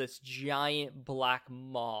into this giant black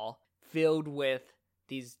maw filled with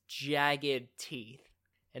these jagged teeth.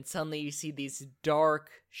 And suddenly you see these dark,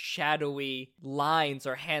 shadowy lines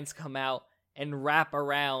or hands come out and wrap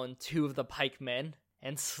around 2 of the pikemen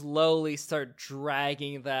and slowly start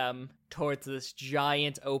dragging them towards this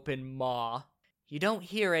giant open maw. You don't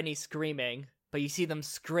hear any screaming, but you see them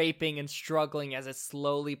scraping and struggling as it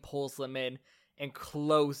slowly pulls them in and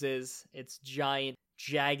closes its giant,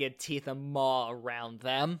 jagged teeth and maw around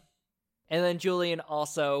them. And then Julian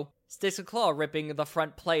also sticks a claw, ripping the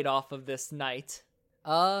front plate off of this knight.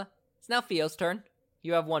 It's now Fio's turn.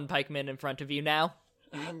 You have 1 pikeman in front of you now.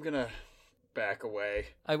 I'm gonna back away.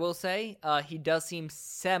 I will say, he does seem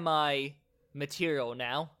semi-material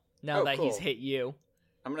now Oh, that cool. he's hit you.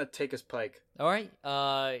 I'm gonna take his pike. Alright,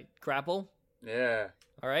 grapple. Yeah.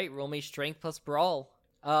 Alright, roll me strength plus brawl.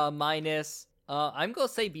 Minus, I'm gonna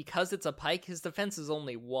say because it's a pike, his defense is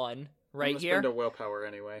only 1 right I'm gonna here. spend a willpower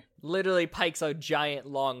anyway. Literally, pikes are giant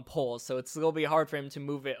long poles, so it's gonna be hard for him to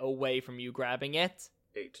move it away from you grabbing it.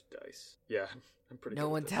 8 dice. Yeah, I'm pretty No good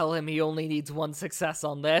one with this. tell him he only needs 1 success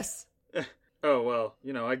on this. Oh, well,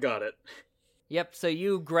 I got it. Yep, so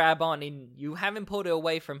you grab on, and you haven't pulled it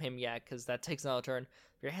away from him yet, because that takes another turn.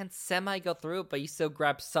 Your hands semi-go through it, but you still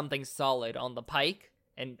grab something solid on the pike,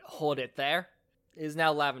 and hold it there. It is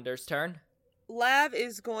now Lavender's turn. Lav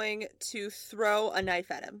is going to throw a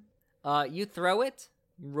knife at him. You throw it.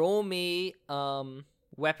 Roll me,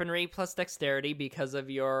 weaponry plus dexterity because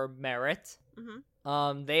of your merit.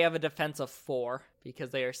 Mm-hmm. They have a defense of 4,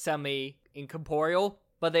 because they are semi-incorporeal,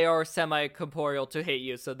 but they are semi-corporeal to hit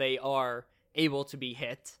you, so they are able to be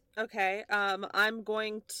hit. Okay, I'm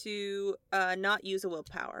going to not use a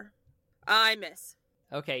willpower. I miss.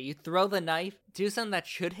 Okay, you throw the knife, do something that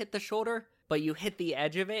should hit the shoulder, but you hit the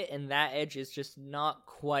edge of it, and that edge is just not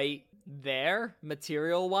quite there,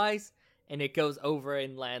 material-wise, and it goes over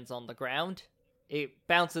and lands on the ground. It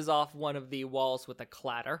bounces off one of the walls with a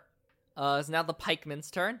clatter. It's now the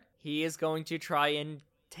pikeman's turn. He is going to try and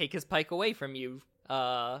take his pike away from you,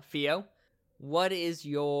 Theo. What is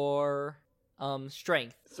your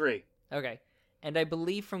strength? 3. Okay. And I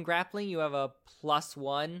believe from grappling you have a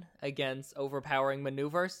 +1 against overpowering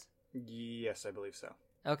maneuvers. Yes, I believe so.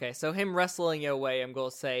 Okay, so him wrestling you away, I'm going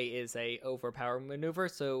to say, is a overpowering maneuver,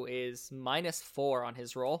 so is -4 on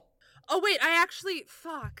his roll. Oh, wait, I actually...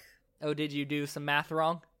 Fuck. Oh, did you do some math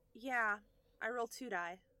wrong? Yeah, I rolled 2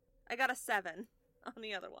 die. I got a 7 on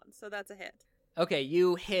the other one, so that's a hit. Okay,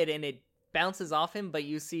 you hit and it bounces off him, but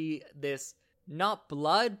you see this, not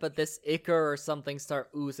blood, but this ichor or something start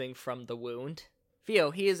oozing from the wound.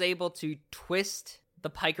 Theo, he is able to twist the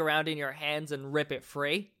pike around in your hands and rip it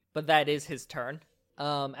free, but that is his turn.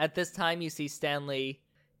 At this time, you see Stanley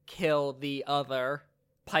kill the other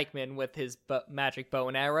pikeman with his magic bow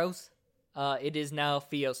and arrows. It is now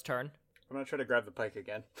Theo's turn. I'm gonna try to grab the pike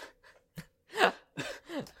again.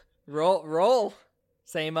 Roll.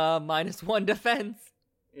 Same -1 defense.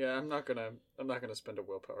 Yeah, I'm not gonna spend a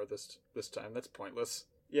willpower this time. That's pointless.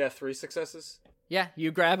 Yeah, 3 successes. Yeah,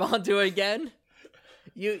 you grab onto it again.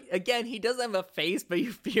 He doesn't have a face, but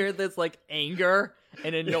you fear this like anger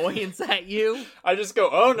and annoyance at you. I just go,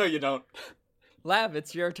 oh no, you don't. Lav,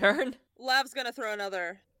 it's your turn. Lav's gonna throw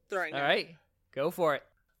another throwing. All right, go for it.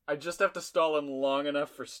 I just have to stall him long enough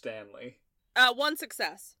for Stanley. 1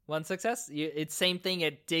 success. 1 success. It's same thing.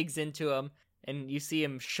 It digs into him, and you see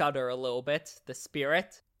him shudder a little bit. The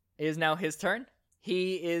spirit. It is now his turn.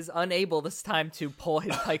 He is unable this time to pull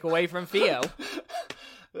his pike away from Theo.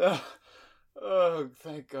 Oh,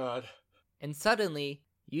 thank God. And suddenly,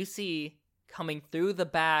 you see, coming through the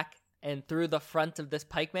back and through the front of this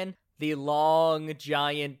pikeman, the long,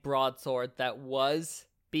 giant broadsword that was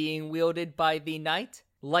being wielded by the knight,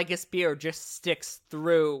 like a spear, just sticks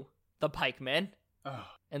through the pikeman. Oh.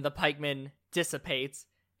 And the pikeman dissipates,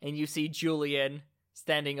 and you see Julian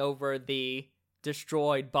standing over the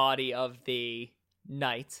destroyed body of the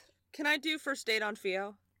knight. Can I do first aid on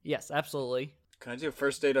Theo? Yes, absolutely. Can I do a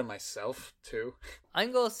first aid on myself, too?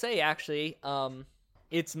 I'm gonna say, actually,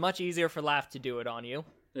 it's much easier for Laugh to do it on you.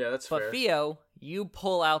 Yeah, that's But fair. Theo, you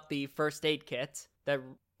pull out the first aid kit that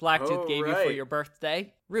Blacktooth gave you for right. your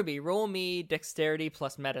birthday. Ruby, roll me dexterity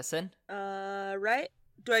plus medicine. Right.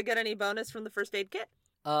 Do I get any bonus from the first aid kit?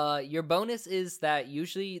 Your bonus is that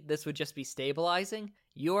usually this would just be stabilizing.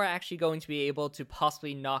 You're actually going to be able to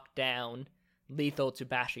possibly knock down lethal to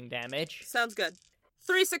bashing damage. Sounds good.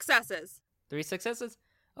 3 successes. 3 successes?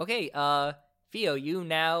 Okay, Theo, you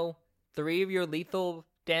now 3 of your lethal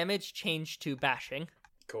damage changed to bashing.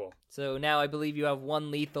 Cool. So now I believe you have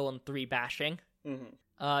 1 lethal and 3 bashing.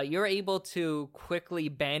 Mm-hmm. You're able to quickly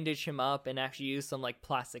bandage him up and actually use some like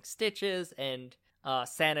plastic stitches and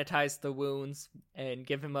sanitize the wounds and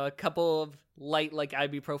give him a couple of light like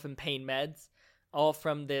ibuprofen pain meds, all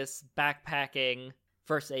from this backpacking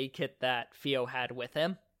first aid kit that Theo had with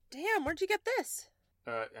him. Damn, where'd you get this?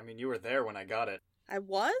 I mean, you were there when I got it. I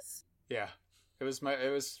was? Yeah. It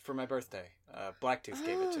was for my birthday. Blacktooth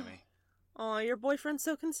gave it to me. Oh, your boyfriend's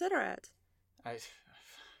so considerate.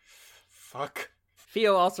 Fuck.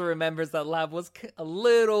 Theo also remembers that Lav was a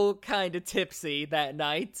little kind of tipsy that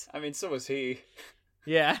night. I mean, so was he.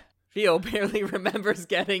 Yeah, Theo barely remembers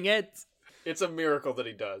getting it. It's a miracle that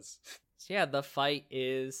he does. So yeah, the fight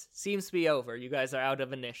seems to be over. You guys are out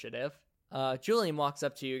of initiative. Julian walks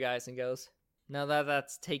up to you guys and goes, now that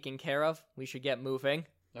that's taken care of, we should get moving.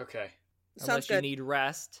 Okay. Sounds Unless good. you need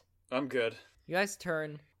rest. I'm good. You guys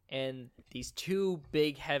turn, and these 2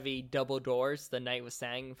 big, heavy double doors the knight was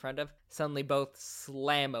standing in front of suddenly both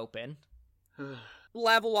slam open.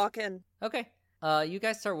 Lav will walk in. Okay. You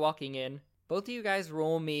guys start walking in. Both of you guys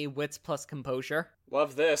roll me wits plus composure.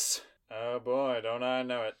 Love this. Oh boy, don't I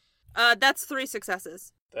know it. That's 3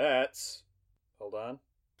 successes. That's... Hold on.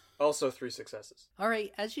 Also 3 successes.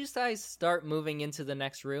 Alright, as you guys start moving into the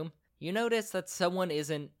next room, you notice that someone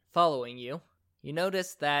isn't following you. You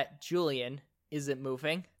notice that Julian isn't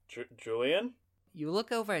moving. Julian? You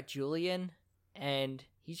look over at Julian, and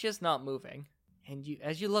he's just not moving. And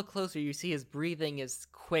as you look closer, you see his breathing is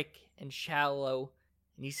quick and shallow,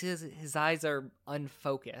 and you see his eyes are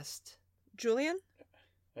unfocused. Julian?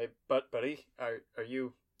 Hey, buddy, are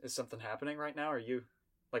you... Is something happening right now? Are you...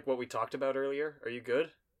 Like what we talked about earlier? Are you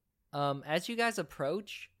good? As you guys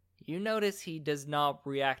approach, you notice he does not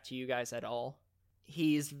react to you guys at all.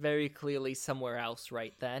 he's very clearly somewhere else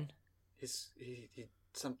right then.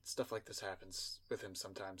 Some stuff like this happens with him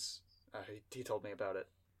sometimes. He told me about it.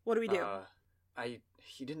 What do we do?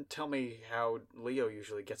 He didn't tell me how Leo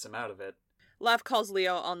usually gets him out of it. Lav calls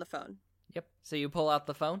Leo on the phone. Yep. So you pull out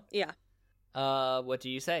the phone? Yeah. What do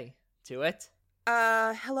you say to it?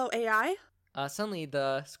 Hello, AI? Suddenly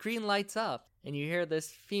the screen lights up, and you hear this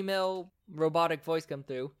female robotic voice come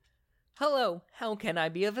through. Hello, how can I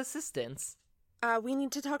be of assistance? We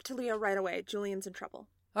need to talk to Leo right away. Julian's in trouble.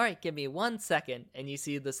 Alright, give me 1 second, and you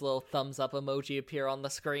see this little thumbs up emoji appear on the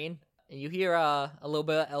screen. And you hear a little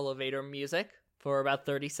bit of elevator music for about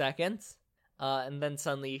 30 seconds. And then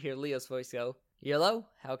suddenly you hear Leo's voice go, Hello,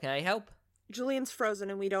 how can I help? Julian's frozen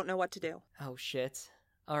and we don't know what to do. Oh shit.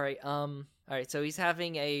 Alright, so he's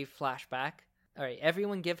having a flashback. Alright,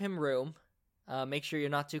 everyone give him room. Make sure you're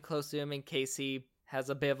not too close to him in case he has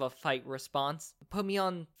a bit of a fight response. Put me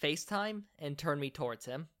on FaceTime and turn me towards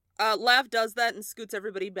him. Lav does that and scoots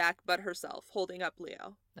everybody back but herself, holding up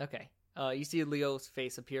Leo. Okay. You see Leo's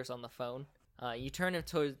face appears on the phone. You turn him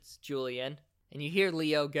towards Julian, and you hear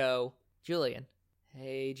Leo go, Julian.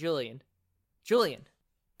 Hey, Julian. Julian!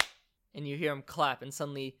 And you hear him clap, and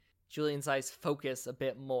suddenly Julian's eyes focus a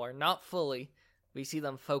bit more. Not fully, but you see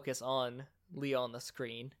them focus on Leo on the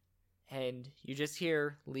screen. And you just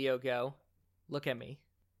hear Leo go, Look at me.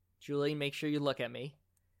 Julian, make sure you look at me.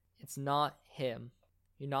 It's not him.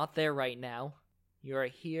 You're not there right now. You are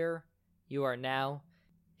here. You are now.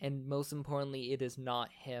 And most importantly, it is not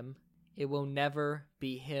him. It will never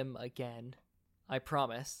be him again. I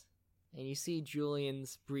promise. And you see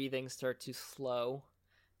Julian's breathing start to slow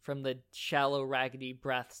from the shallow, raggedy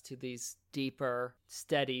breaths to these deeper,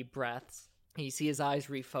 steady breaths. And you see his eyes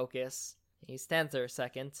refocus. And he stands there a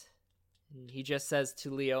second. And he just says to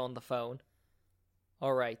Leo on the phone,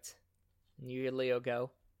 All right. And you hear Leo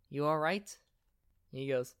go, You all right? And he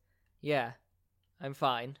goes, Yeah, I'm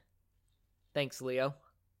fine. Thanks, Leo.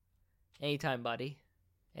 Anytime, buddy.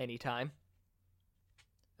 Anytime.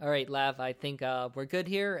 Alright, Lav, I think we're good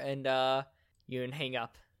here, and you can hang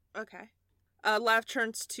up. Okay. Lav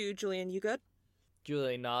turns to Julian. You good?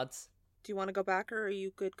 Julian nods. Do you want to go back, or are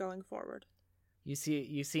you good going forward? You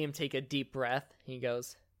see him take a deep breath. He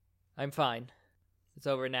goes, I'm fine. It's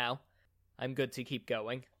over now. I'm good to keep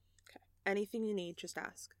going. Okay. Anything you need, just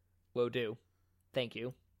ask. Will do. Thank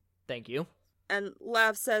you. Thank you. And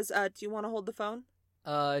Lav says, do you want to hold the phone?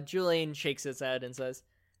 Julian shakes his head and says,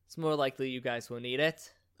 It's more likely you guys will need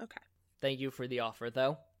it. Okay. Thank you for the offer,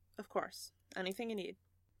 though. Of course. Anything you need.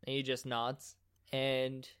 And he just nods.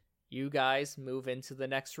 And you guys move into the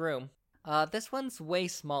next room. This one's way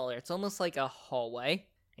smaller. It's almost like a hallway.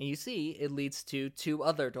 And you see it leads to 2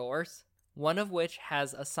 other doors, one of which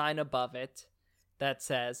has a sign above it that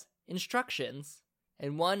says instructions,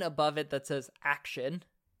 and one above it that says action.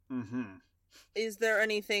 Mm-hmm. Is there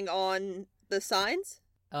anything on the signs?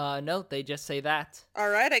 No, they just say that.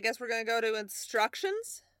 Alright, I guess we're gonna go to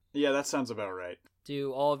instructions? Yeah, that sounds about right.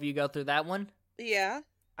 Do all of you go through that one? Yeah.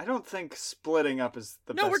 I don't think splitting up is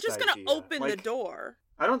the best No, we're just gonna idea. open the door.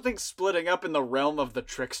 I don't think splitting up in the realm of the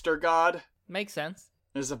trickster god Makes sense.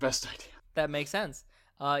 is the best idea. That makes sense.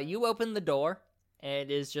 You open the door, and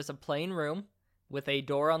it is just a plain room with a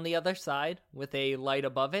door on the other side with a light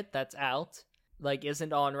above it that's out,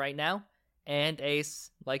 isn't on right now, and a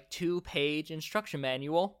 2-page instruction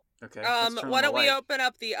manual. Okay. Why don't we open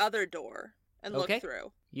up the other door and look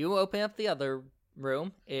through? You open up the other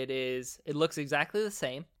room. It looks exactly the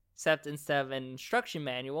same, except instead of an instruction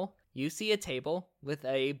manual, you see a table with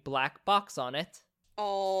a black box on it.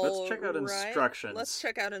 Let's check out instructions. Let's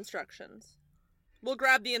check out instructions. We'll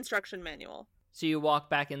grab the instruction manual. So you walk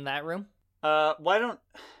back in that room? I'll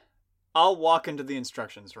walk into the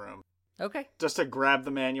instructions room. Okay. Just to grab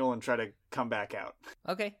the manual and try to come back out.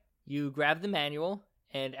 Okay. You grab the manual,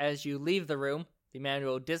 and as you leave the room, the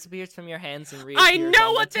manual disappears from your hands and reappears on the table. I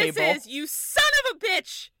know what this is, you son of a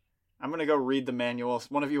bitch! I'm gonna go read the manual.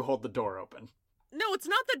 One of you hold the door open. No, it's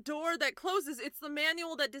not the door that closes, it's the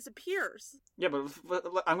manual that disappears. Yeah, but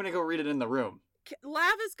I'm gonna go read it in the room.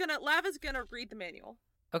 Lav is gonna read the manual.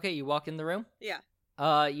 Okay, you walk in the room? Yeah.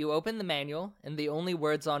 You open the manual, and the only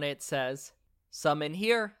words on it says, Summon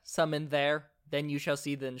here, summon there, then you shall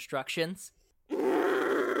see the instructions.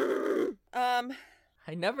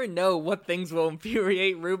 I never know what things will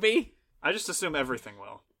infuriate Ruby. I just assume everything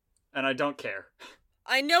will. And I don't care.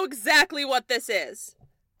 I know exactly what this is.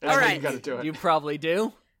 That's All how right. You gotta do it. You probably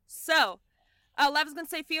do. So, Lav is gonna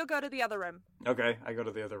say, Theo, go to the other room. Okay, I go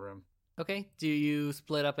to the other room. Okay, do you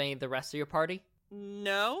split up any of the rest of your party?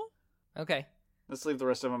 No? Okay. Let's leave the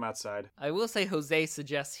rest of them outside. I will say Jose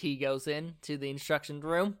suggests he goes in to the instruction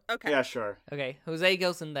room. Okay. Yeah, sure. Okay, Jose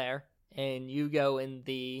goes in there, and you go in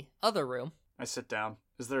the other room. I sit down.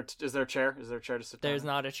 Is there a chair? Is there a chair to sit down? There's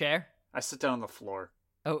not a chair. I sit down on the floor.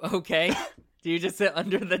 Oh, okay. Do you just sit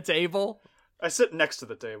under the table? I sit next to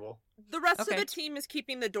the table. The rest Okay. of the team is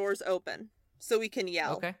keeping the doors open so we can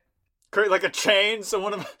yell. Okay. Create like a chain, so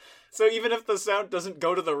even if the sound doesn't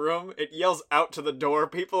go to the room, it yells out to the door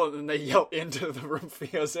people, and then they yell into the room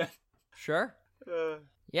Theo's in. Sure. Uh,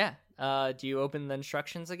 Yeah. Do you open the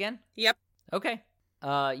instructions again? Yep. Okay.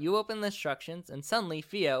 You open the instructions, and suddenly,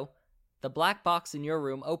 Theo, the black box in your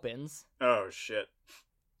room opens, oh shit!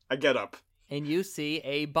 I get up. and you see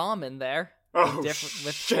a bomb in there Oh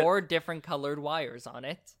with shit! 4 different colored wires on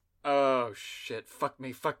it. Oh shit! Fuck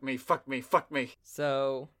me! Fuck me! Fuck me! Fuck me!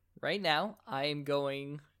 So right now, I am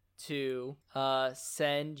going to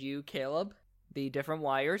send you, Caleb, the different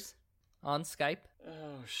wires on Skype.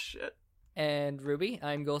 Oh shit! And Ruby,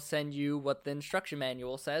 I'm going to send you what the instruction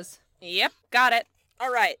manual says. Yep. Got it.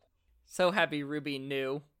 All right. So happy Ruby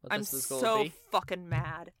knew what I'm this was going so to be. fucking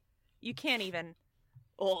mad. You can't even.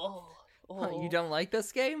 Oh. You don't like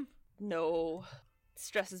this game? No. It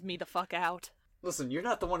stresses me the fuck out. Listen, you're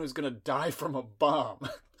not the one who's gonna die from a bomb.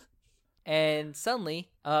 And suddenly,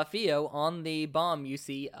 Theo, on the bomb, you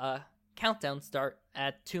see a countdown start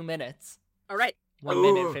at 2 minutes. All right. 1 Ooh,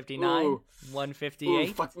 minute 59, ooh. 158.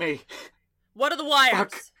 Ooh, fuck me! What are the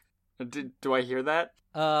wires? Fuck. Do I hear that?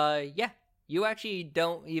 Yeah. You actually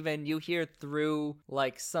don't even, you hear through,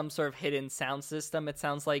 like, some sort of hidden sound system, it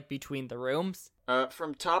sounds like, between the rooms.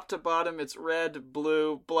 From top to bottom, it's red,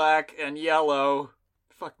 blue, black, and yellow.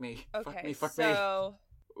 Fuck me. Okay. Fuck me. Fuck so...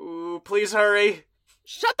 me. Ooh, please hurry.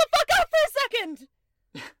 Shut the fuck up for a second!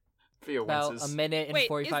 Theo About winces. a minute and Wait,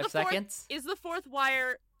 45 seconds. Is the fourth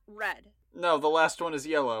wire red? No, the last one is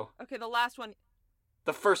yellow. Okay, the last one.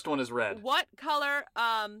 The first one is red. What color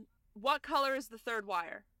is the third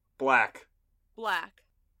wire? Black. Black.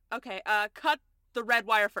 Okay, cut the red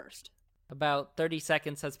wire first. About 30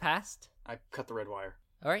 seconds has passed. I cut the red wire.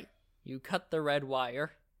 Alright, you cut the red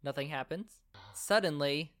wire. Nothing happens.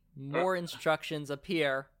 Suddenly, more instructions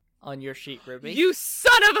appear on your sheet, Ruby. You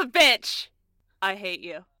son of a bitch! I hate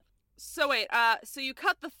you. So wait, so you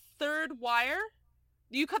cut the third wire?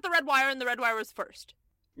 You cut the red wire and the red wire was first.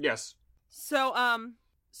 Yes. So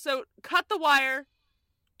cut the wire,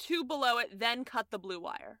 2 below it, then cut the blue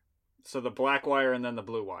wire. So the black wire and then the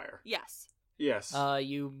blue wire. Yes. Yes.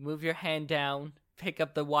 You move your hand down, pick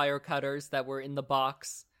up the wire cutters that were in the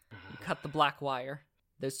box. You cut the black wire.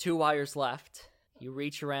 There's 2 wires left. You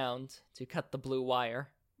reach around to cut the blue wire.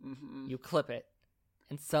 Mm-hmm. You clip it.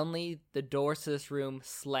 And suddenly, the doors to this room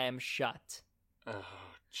slam shut. Oh,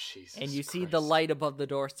 Jesus And you see Christ. the light above the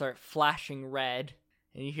door start flashing red.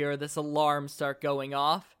 And you hear this alarm start going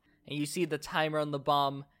off. And you see the timer on the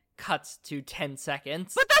bomb cuts to 10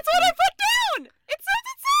 seconds. But that's what I put down! It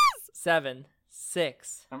says! 7,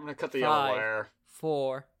 6, I'm gonna cut the yellow 5, wire.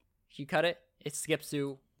 4. You cut it, it skips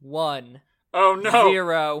to 1, Oh no!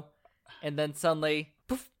 0. And then suddenly,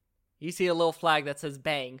 poof, you see a little flag that says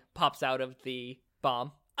bang pops out of the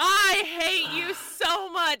bomb. I hate you so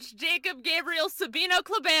much, Jacob Gabriel Sabino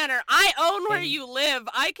Clabanner. I own where And- you live.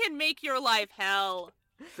 I can make your life hell.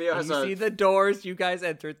 Theo And has you a see the doors you guys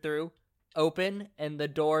entered through open, and the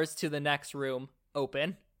doors to the next room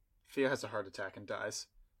open. Theo has a heart attack and dies.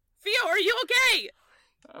 Theo, are you okay?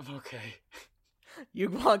 I'm okay. You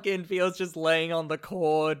walk in, Theo's just laying on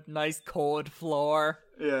the nice cold floor.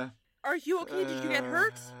 Yeah. Are you okay? Did you get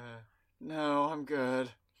hurt? No, I'm good.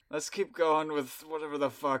 Let's keep going with whatever the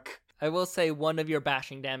fuck. I will say one of your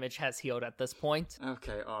bashing damage has healed at this point.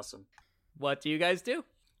 Okay, awesome. What do you guys do?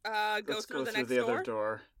 Go Let's through go the through next the door. other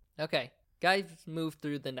door. Okay, guys move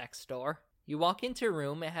through the next door. You walk into a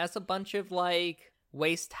room, it has a bunch of, like,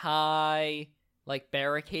 waist-high, like,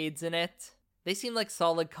 barricades in it. They seem like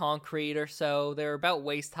solid concrete or so. They're about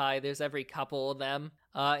waist-high, there's every couple of them.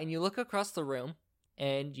 And you look across the room,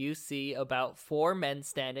 and you see about 4 men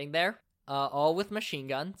standing there, all with machine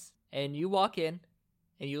guns. And you walk in,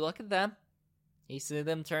 and you look at them. You see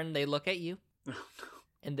them turn, they look at you.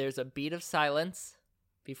 And there's a beat of silence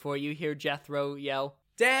before you hear Jethro yell,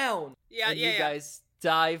 "Down!" Yeah, and yeah, you guys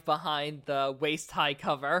dive behind the waist-high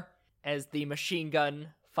cover as the machine gun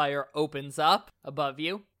fire opens up above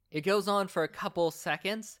you. It goes on for a couple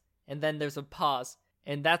seconds, and then there's a pause.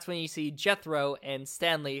 And that's when you see Jethro and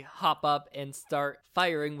Stanley hop up and start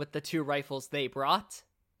firing with the 2 rifles they brought.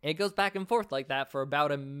 And it goes back and forth like that for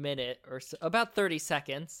about a minute or so, about 30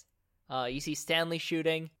 seconds. You see Stanley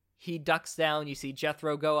shooting. He ducks down. You see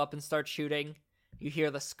Jethro go up and start shooting. You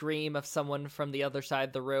hear the scream of someone from the other side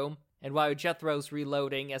of the room. And while Jethro's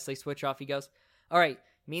reloading as they switch off, he goes, "Alright,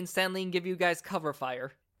 me and Stanley can give you guys cover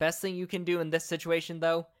fire. Best thing you can do in this situation,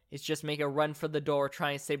 though, is just make a run for the door,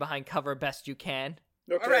 try and stay behind cover best you can."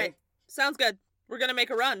 Okay. All right, sounds good. We're gonna make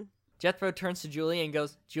a run. Jethro turns to Julian and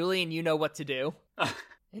goes, "Julian, you know what to do."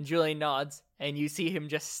 And Julian nods, and you see him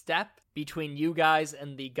just step between you guys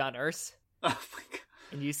and the gunners. Oh my god.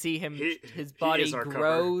 And you see him, his He body is our cover.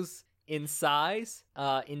 grows in size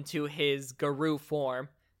into his Garou form,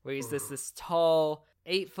 where he's this tall,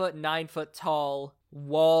 8 foot, 9 foot tall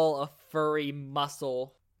wall of furry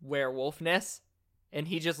muscle werewolfness. And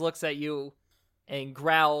he just looks at you and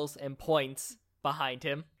growls and points behind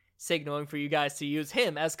him, signaling for you guys to use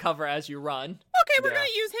him as cover as you run. Okay, we're Yeah. gonna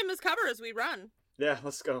use him as cover as we run. Yeah,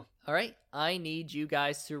 let's go. All right, I need you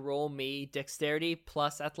guys to roll me dexterity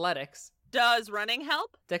plus athletics. Does running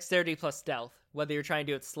help? Dexterity plus stealth, whether you're trying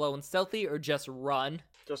to do it slow and stealthy or just run.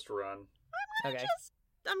 Just run. Okay.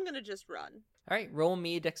 I'm gonna just run. All right, roll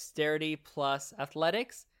me dexterity plus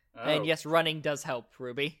athletics. Oh, And yes, running does help,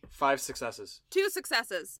 Ruby. 5 successes. 2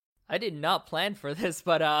 successes. I did not plan for this,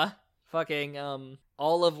 but all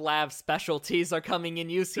of Lav's specialties are coming in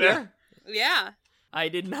use here. Yeah. I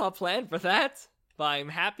did not plan for that, but I'm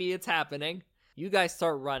happy it's happening. You guys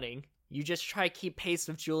start running. You just try to keep pace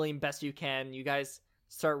with Julian best you can. You guys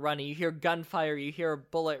start running. You hear gunfire. You hear a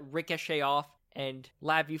bullet ricochet off. And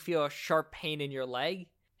Lav, you feel a sharp pain in your leg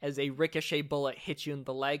as a ricochet bullet hits you in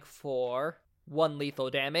the leg for 1 lethal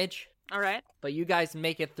damage. All right. But you guys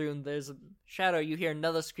make it through, and there's a shadow. You hear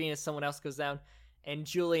another scream as someone else goes down. And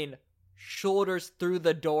Julian shoulders through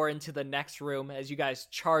the door into the next room as you guys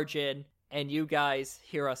charge in. And you guys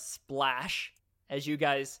hear a splash as you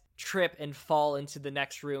guys trip and fall into the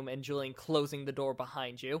next room, and Julian closing the door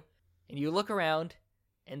behind you. And you look around,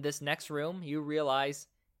 and this next room, you realize,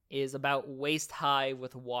 is about waist high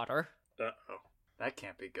with water. Uh-oh. That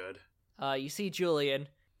can't be good. You see Julian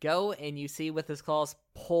go, and you see with his claws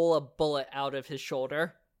pull a bullet out of his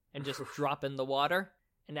shoulder and just drop in the water.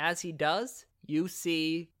 And as he does, you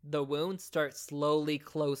see the wound start slowly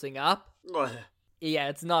closing up. Yeah,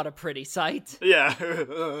 it's not a pretty sight.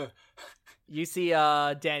 Yeah. You see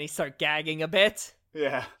Danny start gagging a bit.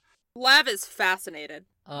 Yeah. Lav is fascinated.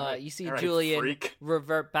 You see All right, Julian freak.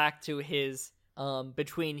 revert back to his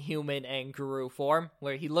between human and Garou form,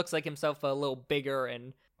 where he looks like himself a little bigger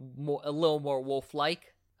and a little more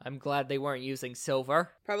wolf-like. I'm glad they weren't using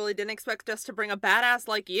silver. Probably didn't expect us to bring a badass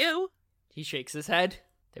like you. He shakes his head.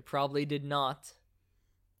 They probably did not.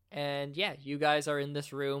 And yeah, you guys are in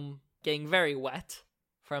this room getting very wet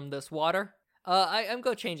from this water. I'm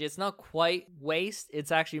gonna change it. It's not quite waist.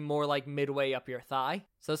 It's actually more like midway up your thigh.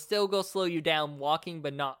 So still go slow you down walking,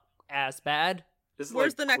 but not as bad. Is it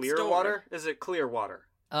Where's like the next clear door? water? Is it clear water?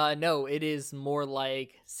 No, it is more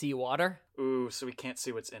like seawater. Ooh, so we can't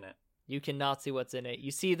see what's in it. You cannot see what's in it.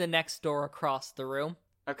 You see the next door across the room.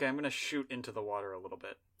 Okay, I'm gonna shoot into the water a little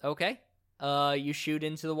bit. Okay. You shoot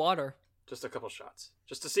into the water. Just a couple shots.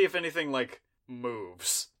 Just to see if anything, like,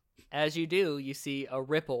 moves. As you do, you see a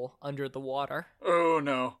ripple under the water. Oh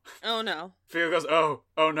no. Oh no. Theo goes, oh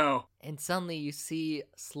no. And suddenly you see,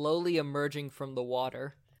 slowly emerging from the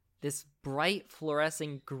water, this bright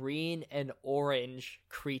fluorescent green and orange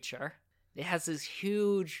creature. It has these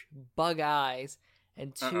huge bug eyes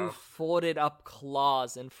and 2 Uh-oh. folded up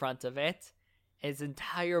claws in front of it. Its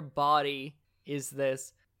entire body is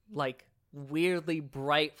this, like, weirdly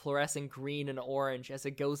bright fluorescent green and orange as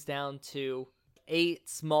it goes down to 8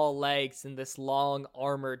 small legs and this long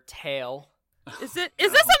armored tail. Is this a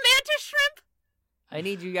mantis shrimp? I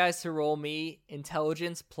need you guys to roll me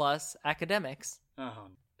intelligence plus academics. Oh,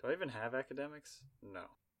 do I even have academics? No,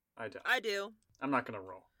 I don't. I do. I'm not gonna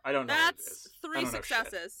roll. I don't know what it That's is. I 3 don't know shit.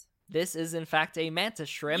 successes. This is in fact a mantis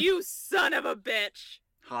shrimp. You son of a bitch.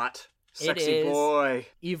 Hot. It Sexy is. boy.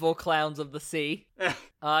 Evil clowns of the sea.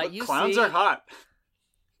 Look, You clowns see, are hot.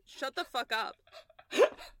 Shut the fuck up.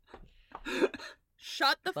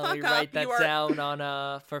 Shut the Let me fuck write up. that You are. down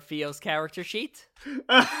on for Theo's character sheet.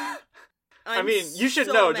 I I'm mean, you should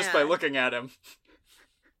so know just by mad. looking at him.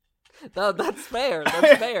 No, that's fair.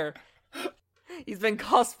 That's fair. He's been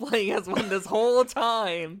cosplaying as one this whole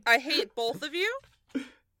time. I hate both of you.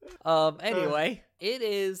 Anyway, it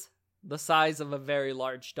is the size of a very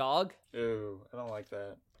large dog. Ooh, I don't like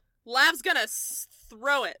that. Lav's gonna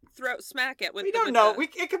smack it with. We don't with know. the-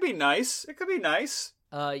 It could be nice. It could be nice.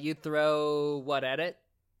 You throw what at it?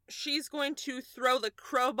 She's going to throw the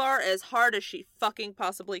crowbar as hard as she fucking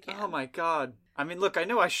possibly can. Oh my god. I mean, look, I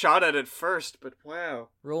know I shot at it first, but wow.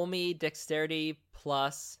 Roll me dexterity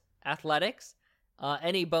plus athletics.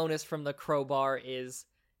 Any bonus from the crowbar is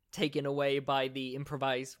taken away by the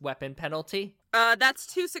improvised weapon penalty. That's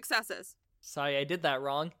 2 successes. Sorry, I did that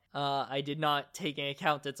wrong. I did not take into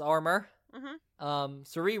account its armor. Mm-hmm.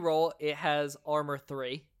 So reroll, it has armor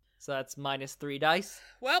 3. So that's minus 3 dice.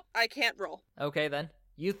 Well, I can't roll. Okay, then.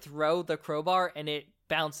 You throw the crowbar, and it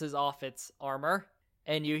bounces off its armor.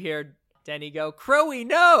 And you hear Denny go, "Crowy,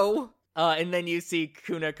 no!" And then you see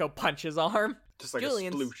Kuniko punch his arm. Just like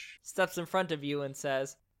Julian a sploosh. steps in front of you and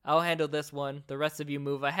says, "I'll handle this one. The rest of you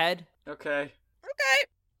move ahead." Okay.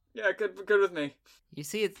 Okay. Yeah, good with me. You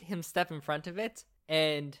see him step in front of it,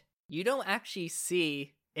 and you don't actually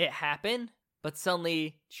see it happen, but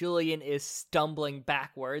suddenly Julian is stumbling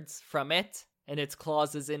backwards from it, and its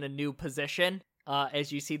claws is in a new position.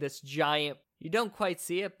 As you see this giant, you don't quite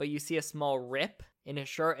see it, but you see a small rip in his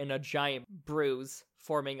shirt and a giant bruise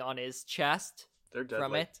forming on his chest They're deadly.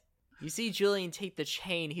 from it. You see Julian take the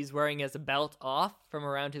chain he's wearing as a belt off from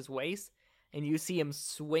around his waist, and you see him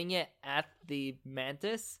swing it at the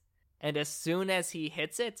mantis, and as soon as he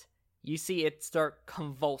hits it, you see it start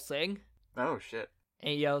convulsing, Oh, shit. and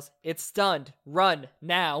he yells, "It's stunned! Run,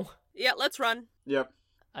 now!" Yeah, let's run. Yep.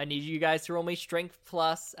 I need you guys to roll me strength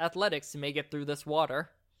plus athletics to make it through this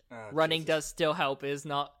water. Oh, Running Jesus. does still help, it is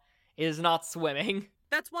not swimming.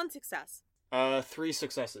 That's 1 success. 3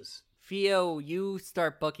 successes. Theo, you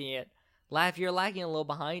start booking it. Lav, you're lagging a little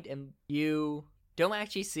behind, and you don't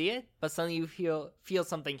actually see it, but suddenly you feel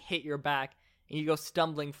something hit your back, and you go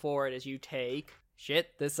stumbling forward as you take...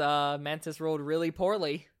 Shit, this mantis rolled really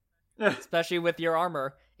poorly, especially with your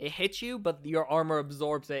armor. It hits you, but your armor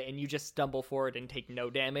absorbs it, and you just stumble forward and take no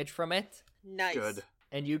damage from it. Nice. Good.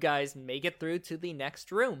 And you guys make it through to the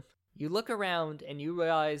next room. You look around, and you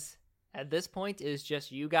realize at this point it is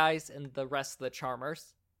just you guys and the rest of the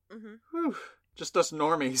Charmers. Mm-hmm. Whew. Just us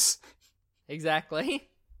normies. Exactly.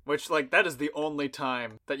 Which, like, that is the only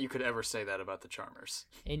time that you could ever say that about the Charmers.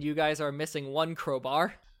 And you guys are missing 1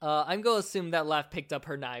 crowbar. I'm going to assume that Lav picked up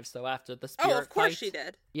her knives, though, after the spirit Oh, of course fight. she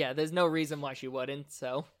did. Yeah, there's no reason why she wouldn't,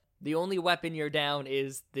 so... The only weapon you're down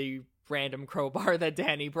is the random crowbar that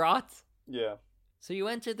Danny brought. Yeah. So you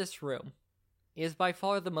enter this room. It is by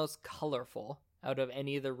far the most colorful out of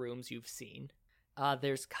any of the rooms you've seen.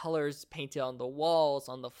 There's colors painted on the walls,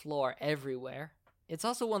 on the floor, everywhere. It's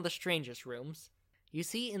also one of the strangest rooms. You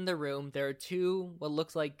see in the room there are 2 what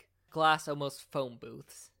looks like glass almost phone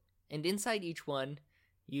booths. And inside each one,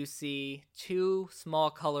 you see 2 small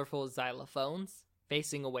colorful xylophones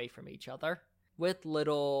facing away from each other with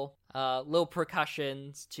little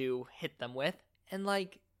percussions to hit them with. And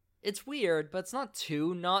like, it's weird, but it's not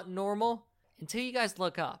too not normal until you guys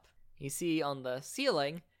look up. You see on the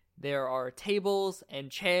ceiling, there are tables and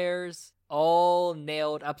chairs all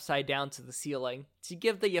nailed upside down to the ceiling to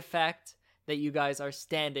give the effect that you guys are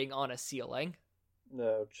standing on a ceiling.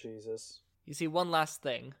 No, Jesus. You see one last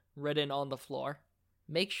thing written on the floor.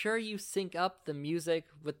 Make sure you sync up the music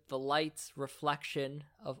with the light's reflection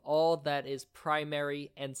of all that is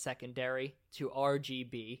primary and secondary to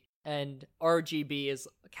RGB. And RGB is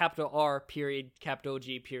capital R period, capital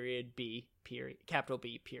G period, B period, capital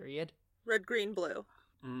B period. Red, green, blue.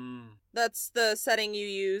 Mm. That's the setting you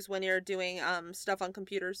use when you're doing stuff on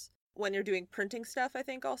computers. When you're doing printing stuff, I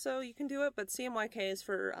think also you can do it, but CMYK is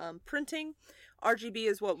for printing. RGB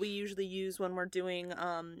is what we usually use when we're doing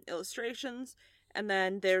illustrations. And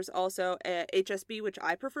then there's also a HSB, which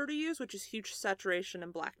I prefer to use, which is huge saturation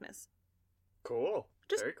and blackness. Cool.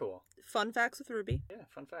 Just- Very cool. Fun facts with Ruby. Yeah,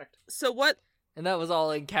 fun fact. So what... And that was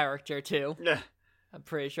all in character too. Yeah. I'm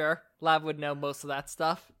pretty sure. Lav would know most of that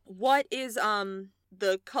stuff. What is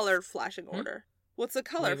the color flashing order? What's the What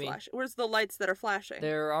color do you mean? flash? Where's the lights that are flashing?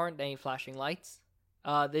 There aren't any flashing lights.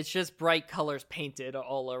 It's just bright colors painted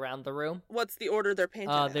all around the room. What's the order they're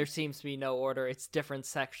painted in? There seems to be no order. It's different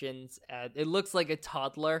sections. It looks like a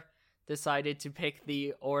toddler decided to pick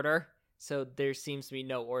the order, so there seems to be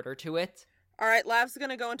no order to it. Alright, Lav's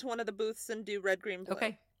gonna go into one of the booths and do red, green, blue.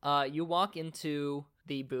 Okay. You walk into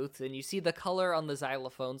the booth, and you see the color on the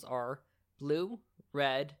xylophones are blue,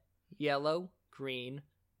 red, yellow, green,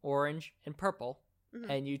 orange, and purple. Mhm.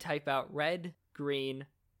 And you type out red, green,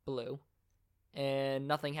 blue, and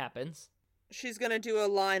nothing happens. She's gonna do a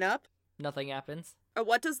line up. Nothing happens.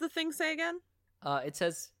 What does the thing say again? It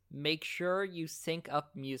says, make sure you sync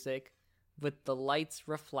up music with the light's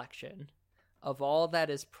reflection of all that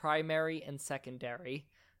is primary and secondary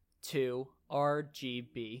to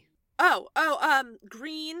RGB.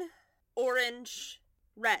 Green, orange,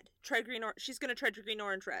 red. Try green, she's gonna try green,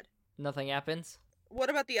 orange, red. Nothing happens. What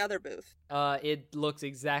about the other booth? It looks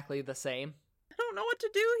exactly the same. I don't know what to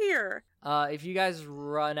do here. If you guys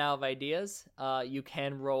run out of ideas, you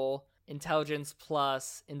can roll intelligence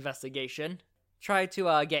plus investigation try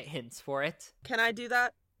to get hints for it. Can I do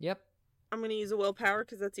that? Yep. I'm going to use a willpower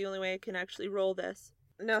because that's the only way I can actually roll this.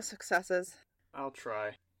 No successes. I'll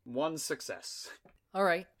try. 1 success. All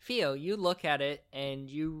right, Theo, you look at it and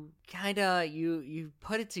you kind of you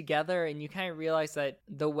put it together and you kind of realize that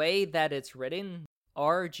the way that it's written,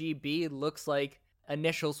 RGB looks like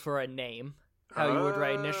initials for a name. How you would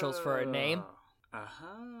write initials for a name.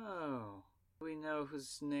 Oh. We know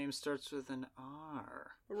whose name starts with an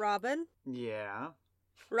R. Robin? Yeah.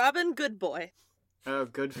 Robin Goodboy. Oh,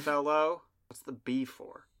 Goodfellow? What's the B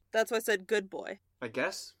for? That's why I said good boy. I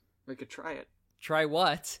guess we could try it. Try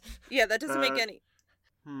what? Yeah, that doesn't make any...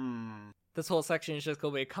 This whole section is just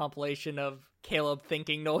going to be a compilation of Caleb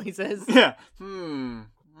thinking noises. Yeah. Huh.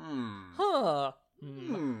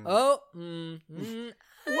 Oh.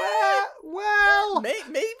 Well.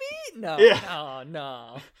 Maybe? No. Yeah. Oh,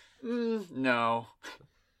 no. No.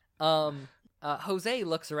 Jose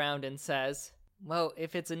looks around and says, well,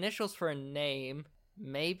 if it's initials for a name,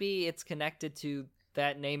 maybe it's connected to...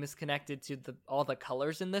 That name is connected to all the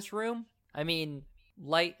colors in this room? I mean,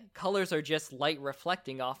 colors are just light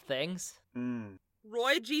reflecting off things.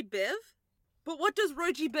 Roy G. Biv? But what does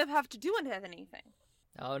Roy G. Biv have to do with anything?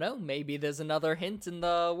 Oh no, maybe there's another hint in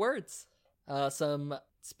the words. Some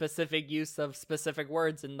specific use of specific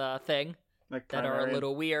words in the thing Like that are a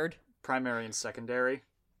little weird. Primary and secondary.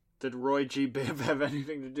 Did Roy G. Biv have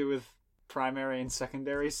anything to do with primary and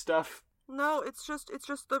secondary stuff? No, it's just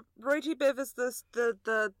the Roy G. Biv is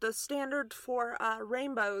the standard for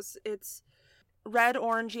rainbows. It's red,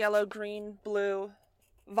 orange, yellow, green, blue,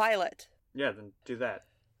 violet. Yeah, then do that.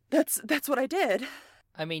 That's what I did.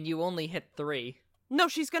 I mean, you only hit 3. No,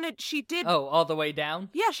 she did. Oh, all the way down?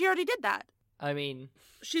 Yeah, she already did that. I mean...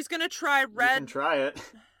 She's gonna try You red. can try it.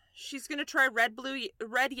 She's gonna try red,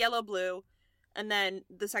 yellow, blue, and then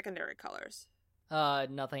the secondary colors.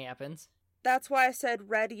 Nothing happens. That's why I said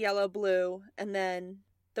red, yellow, blue, and then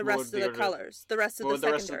the rest of the colors. The rest of the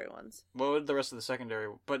secondary ones. What would the rest of the secondary...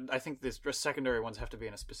 But I think the secondary ones have to be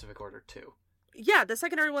in a specific order, too. Yeah, the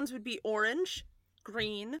secondary ones would be orange,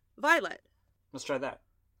 green, violet. Let's try that.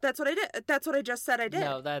 That's what I did. That's what I just said I did.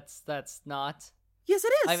 No, that's not. Yes,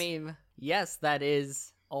 it is. I mean, yes, that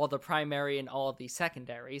is all the primary and all the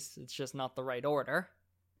secondaries. It's just not the right order.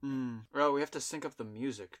 Well, we have to sync up the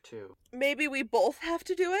music, too. Maybe we both have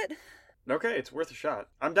to do it? Okay, it's worth a shot.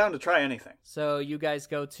 I'm down to try anything. So you guys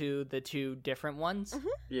go to the 2 different ones? Mm-hmm.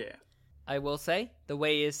 Yeah. I will say, the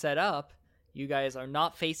way it's set up, you guys are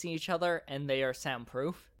not facing each other and they are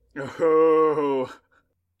soundproof. Oh.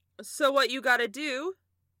 So what you gotta do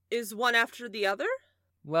is one after the other?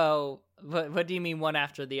 Well, what do you mean one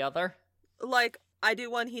after the other? Like, I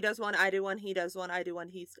do one, he does one, I do one, he does one, I do one,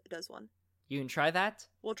 he does one. You can try that?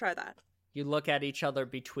 We'll try that. You look at each other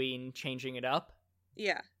between changing it up?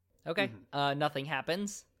 Yeah. Okay. Nothing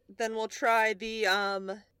happens. Then we'll try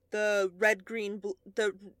the red, green,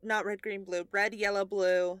 not red, green, blue, red, yellow,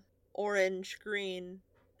 blue, orange, green,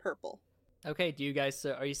 purple. Okay,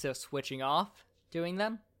 are you still switching off doing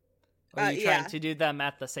them? Or are you yeah. trying to do them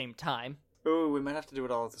at the same time? Ooh, we might have to do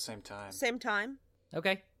it all at the same time. Same time.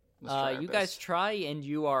 Okay. Let's try our you guys best. try and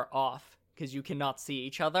you are off, because you cannot see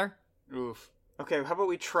each other. Oof. Okay, how about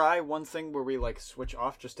we try one thing where we, switch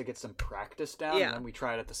off just to get some practice down, Yeah. and then we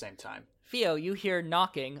try it at the same time. Theo, you hear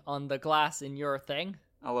knocking on the glass in your thing.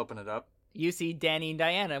 I'll open it up. You see Danny and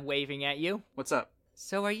Diana waving at you. What's up?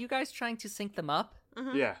 So are you guys trying to sync them up?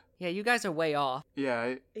 Mm-hmm. Yeah. Yeah, you guys are way off.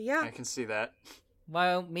 Yeah, Yeah. I can see that.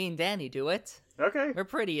 Why don't me and Danny do it? Okay. We're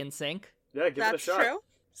pretty in sync. Yeah, give That's it a shot. true.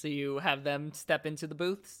 So you have them step into the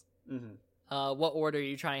booths? Mm-hmm. What order are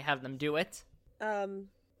you trying to have them do it?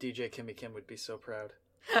 DJ Kimmy Kim would be so proud.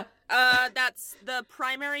 That's the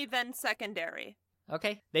primary, then secondary.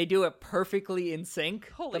 Okay. They do it perfectly in sync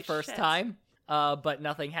Holy the first shit. time, but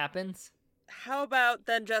nothing happens. How about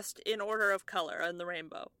then just in order of color in the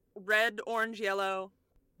rainbow? Red, orange, yellow,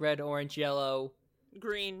 Red, orange, yellow,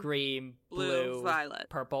 green, green, blue, violet.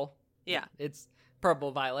 purple. Yeah. It's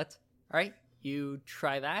purple, violet. All right. You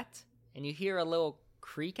try that, and you hear a little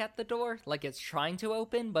creak at the door, like it's trying to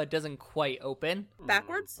open, but doesn't quite open.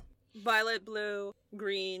 Backwards? Violet, blue,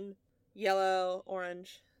 green, yellow,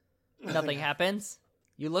 orange. Nothing happens.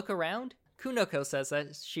 You look around. Kunoko says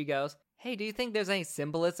that. She goes, hey, do you think there's any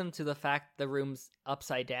symbolism to the fact the room's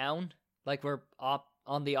upside down? Like we're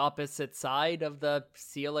on the opposite side of the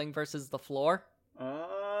ceiling versus the floor?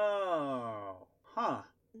 Oh. Huh.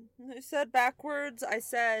 I said backwards. I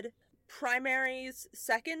said primaries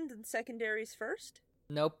second and secondaries first.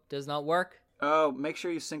 Nope, does not work. Oh, make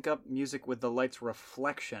sure you sync up music with the light's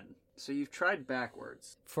reflection. So you've tried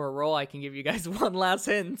backwards. For a roll, I can give you guys one last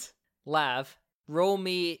hint. Lav, roll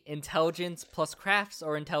me intelligence plus crafts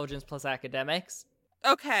or intelligence plus academics.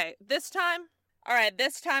 Okay, this time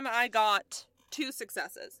I got 2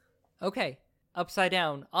 successes. Okay, upside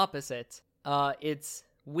down, opposite. It's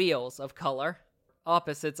wheels of color.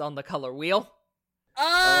 Opposites on the color wheel.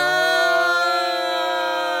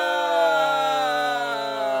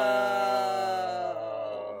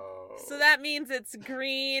 So that means it's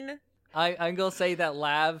green. I'm gonna say that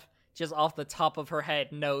Lav, just off the top of her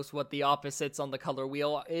head, knows what the opposites on the color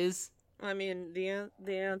wheel is. I mean, the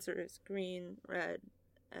answer is green, red,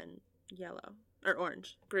 and yellow. Or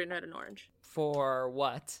orange. Green, red, and orange. For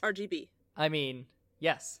what? RGB. I mean,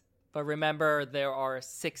 yes. But remember, there are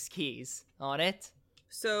 6 keys on it.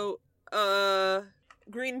 So,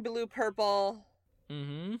 green, blue, purple,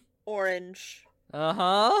 Mm-hmm. orange,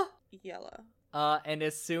 Uh-huh. yellow. And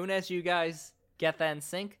as soon as you guys get that in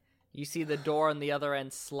sync, you see the door on the other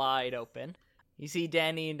end slide open. You see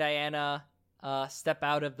Danny and Diana step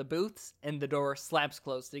out of the booths, and the door slaps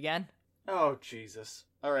closed again. Oh, Jesus.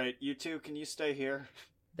 All right, you two, can you stay here?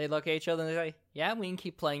 They look at each other and they say, yeah, we can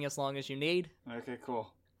keep playing as long as you need. Okay,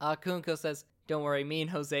 cool. Kunko says, don't worry, me and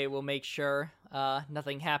Jose will make sure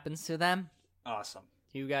nothing happens to them. Awesome.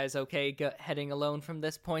 You guys okay heading alone from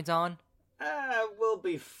this point on? We'll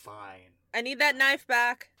be fine. I need that knife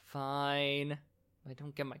back. Fine. I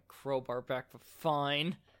don't get my crowbar back, but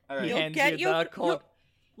fine. All right. He You'll hands get- you the cord.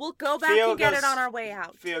 We'll go back Theo and get goes- it on our way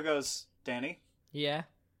out. Theo goes, Danny, Yeah?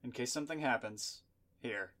 in case something happens,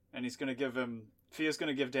 here. And Theo's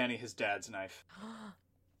gonna give Danny his dad's knife.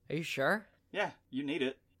 Are you sure? Yeah, you need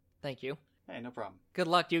it. Thank you. Hey, no problem. Good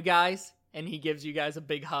luck, you guys. And he gives you guys a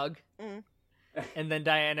big hug. Mm. And then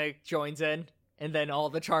Diana joins in. And then all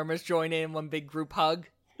the Charmers join in one big group hug.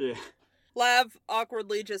 Yeah. Lav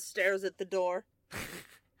awkwardly just stares at the door.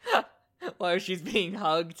 While she's being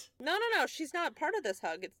hugged. No, she's not part of this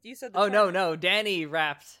hug. You said the Oh, Charmer. no. Danny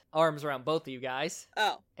wrapped arms around both of you guys.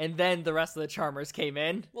 Oh, And then the rest of the Charmers came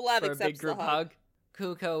in well, Lav for a accepts big group the hug.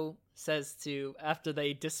 Kuko says after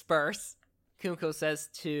they disperse, Kuko says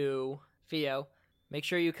to Theo, make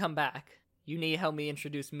sure you come back. You need to help me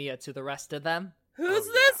introduce Mia to the rest of them. Who's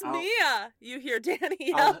Oh, this, yeah, Mia? You hear Danny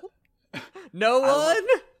yell. No I'll-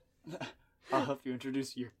 one? I'll help you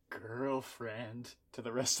introduce your girlfriend to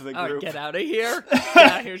the rest of the All right, group. get out of here. Get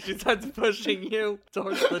out of here. She starts pushing you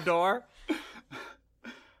towards the door.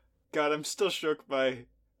 God, I'm still shook by...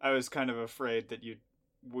 I was kind of afraid that you'd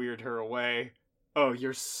weird her away. Oh,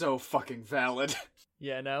 you're so fucking valid.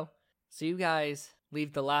 Yeah, no. So you guys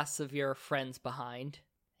leave the last of your friends behind.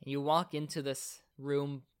 And you walk into this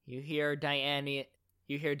room. You hear Diana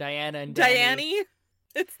and Danny. Diane?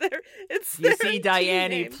 It's their You see team Diane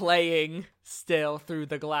name. playing still through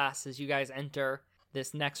the glass as you guys enter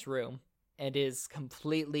this next room. And is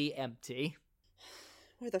completely empty.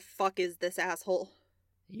 Where the fuck is this asshole?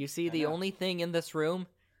 You see I the know. only thing in this room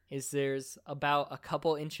is there's about a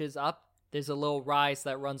couple inches up. There's a little rise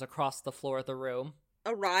that runs across the floor of the room.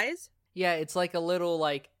 A rise? Yeah, it's like a little,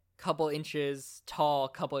 couple inches tall,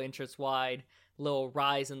 couple inches wide, little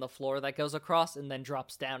rise in the floor that goes across and then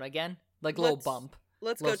drops down again. Like a little Let's bump.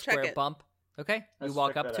 Let's Little go check square it. bump. Okay, Let's you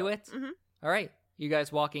walk check up that to out. it. Mhm. All right, you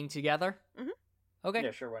guys walking together. Mhm. Okay. Yeah,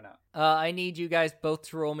 sure, why not? I need you guys both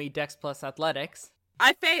to roll me Dex plus Athletics.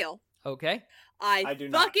 I fail. Okay. I do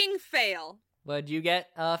not. fucking fail. What'd you get,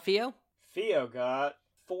 Theo? Theo got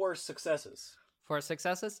 4 successes. 4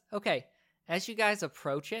 successes? Okay. As you guys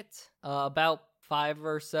approach it, about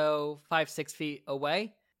 5-6 feet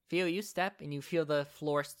away, Theo, you step and you feel the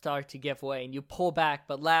floor start to give way and you pull back,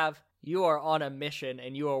 but Lav, you are on a mission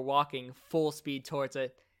and you are walking full speed towards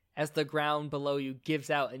it as the ground below you gives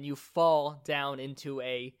out and you fall down into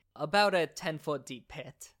about a 10-foot deep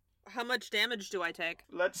pit. How much damage do I take?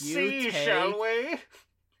 Let's You see, shall we?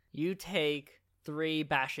 You take 3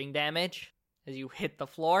 bashing damage as you hit the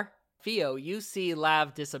floor. Theo, you see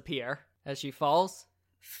Lav disappear as she falls,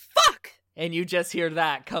 Fuck! and you just hear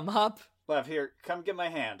that come up. Lav, here, come get my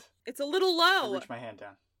hand. It's a little I low. reach my hand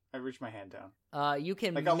down. You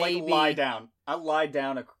can I'll maybe lie down. I'll lie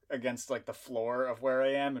down against the floor of where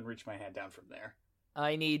I am and reach my hand down from there.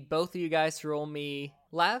 I need both of you guys to roll me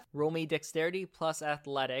dexterity plus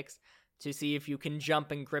athletics to see if you can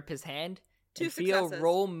jump and grip his hand. 2 And Theo, successes.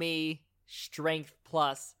 roll me strength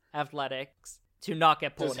plus athletics to not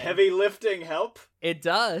get pulled Does in. heavy lifting help? It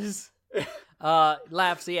does.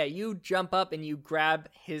 Laugh. So yeah, you jump up and you grab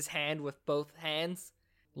his hand with both hands.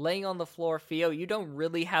 Laying on the floor, Theo, you don't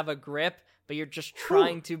really have a grip, but you're just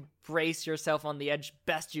trying to brace yourself on the edge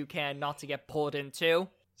best you can not to get pulled into.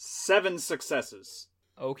 7 successes.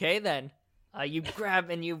 Okay then. You grab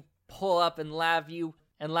and you pull up and Lav, you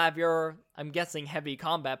and Lav, you're, I'm guessing, heavy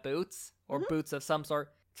combat boots, or boots of some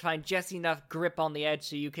sort, to find just enough grip on the edge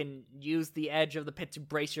so you can use the edge of the pit to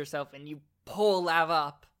brace yourself, and you pull Lav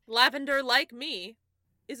up. Lavender, like me,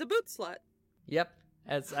 is a boot slut. Yep,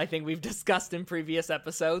 as I think we've discussed in previous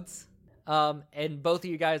episodes. And both of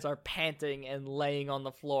you guys are panting and laying on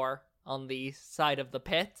the floor on the side of the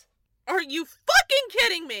pit. Are you fucking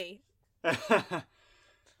kidding me?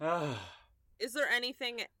 Ah. Is there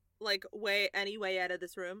anything, like, any way out of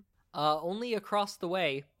this room? Only across the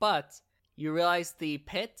way, but you realize the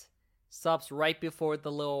pit stops right before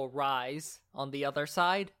the little rise on the other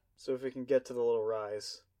side. So if we can get to the little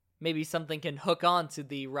rise. Maybe something can hook on to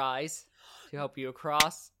the rise to help you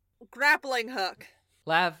across. Grappling hook.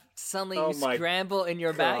 Lav, suddenly Oh you my scramble in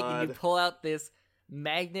your bag and you God. pull out this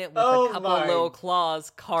magnet with Oh a couple my little claws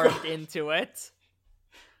carved into it,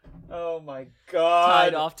 Oh my god.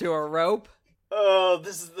 tied off to a rope. Oh,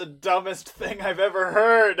 this is the dumbest thing I've ever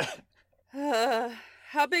heard.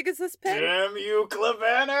 How big is this pit? Damn you,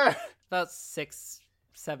 Clavanner. About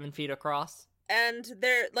 6-7 feet across. And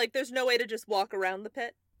there's no way to just walk around the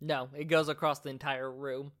pit? No, it goes across the entire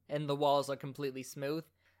room, and the walls are completely smooth.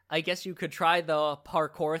 I guess you could try the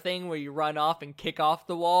parkour thing where you run off and kick off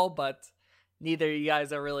the wall, but neither of you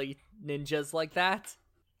guys are really ninjas like that.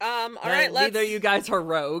 Alright, Neither of you guys are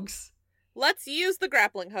rogues. let's use the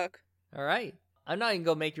grappling hook. Alright. I'm not even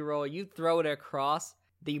gonna make you roll. You throw it across.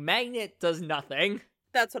 The magnet does nothing.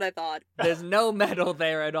 That's what I thought. There's no metal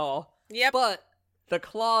there at all. Yep. But the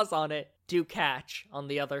claws on it do catch on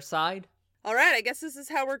the other side. Alright, I guess this is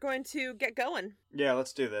how we're going to get going. Yeah,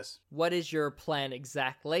 let's do this. What is your plan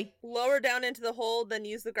exactly? Lower down into the hole, then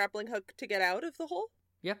use the grappling hook to get out of the hole?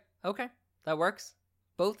 Yep, okay. That works.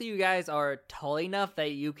 Both of you guys are tall enough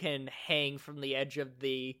that you can hang from the edge of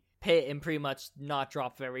the pit and pretty much not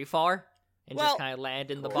drop very far and Well, just kind of land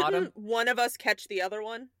in the cool. bottom. Couldn't one of us catch the other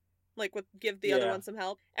one? Like, give the other Yeah. one some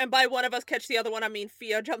help? And by one of us catch the other one, I mean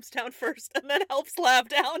Fia jumps down first and then helps Lav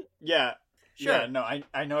down. Yeah. Sure. Yeah, no,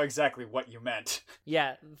 I know exactly what you meant.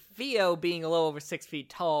 Yeah, Theo, being a little over 6 feet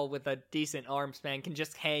tall with a decent arm span, can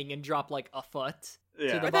just hang and drop like a foot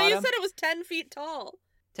Yeah. to the I thought you bottom. said it was 10 feet tall.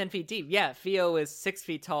 10 feet deep. Yeah, Theo is 6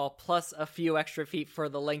 feet tall, plus a few extra feet for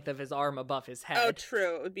the length of his arm above his head. Oh,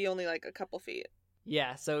 true. It would be only like a couple feet.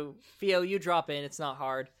 Yeah, so Theo, you drop in. It's not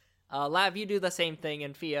hard. Lav, you do the same thing,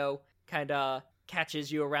 and Theo kind of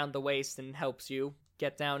catches you around the waist and helps you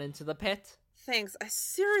get down into the pit. Thanks. I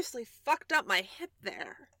seriously fucked up my hip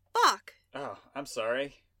there. Fuck. Oh, I'm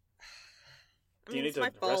sorry. I Do you mean, need it's to my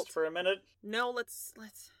rest fault. for a minute? No, let's.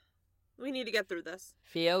 We need to get through this.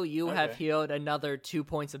 Theo, you have Okay. healed another 2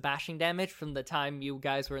 points of bashing damage from the time you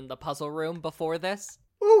guys were in the puzzle room before this.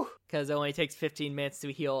 Woo! Because it only takes 15 minutes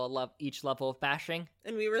to heal each level of bashing.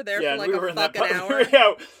 And we were there Yeah, for and like we were a in that fucking puzzle. hour.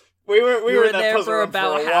 Yeah, we were You were in that there puzzle for room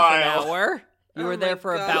about for a half an while. hour. You Oh were there my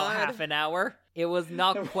for about God. half an hour. It was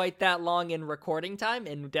not quite that long in recording time,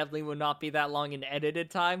 and definitely would not be that long in edited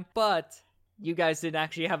time, but you guys didn't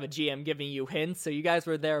actually have a GM giving you hints, so you guys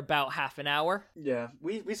were there about half an hour. Yeah,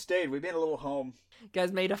 we stayed. We made a little home. You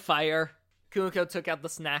guys made a fire. Kumiko took out the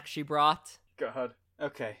snacks she brought. God.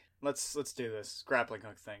 Okay, let's do this grappling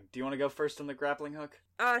hook thing. Do you want to go first on the grappling hook?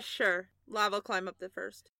 Sure. Lav will climb up there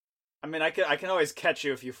first. I mean, I can always catch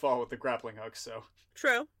you if you fall with the grappling hook. So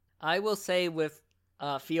True. I will say with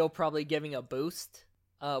Theo probably giving a boost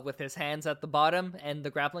with his hands at the bottom and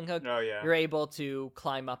the grappling hook, oh yeah. you're able to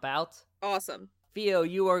climb up out. Awesome. Theo,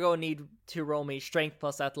 you are going to need to roll me strength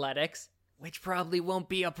plus athletics, which probably won't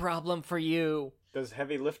be a problem for you. Does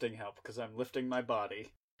heavy lifting help? Because I'm lifting my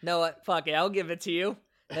body. No, fuck it, I'll give it to you.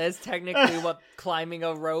 That is technically what climbing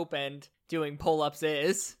a rope and doing pull-ups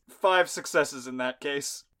is. 5 successes in that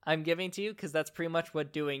case. I'm giving to you because that's pretty much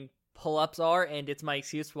what doing pull-ups are, and it's my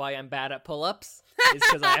excuse why I'm bad at pull-ups. Is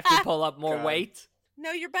because I have to pull up more God. weight.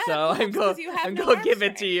 No, you're bad. So I'm going to give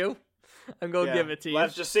it to you. I'm going to give it to you. Well, I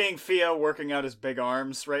was just seeing Theo working out his big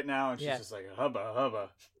arms right now, and she's Yeah. just like, hubba, hubba.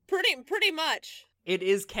 Pretty much. It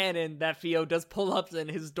is canon that Theo does pull-ups in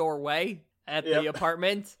his doorway at the Yep.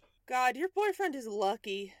 apartment. God, your boyfriend is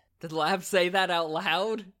lucky. Did Lab say that out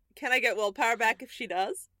loud? Can I get willpower back if she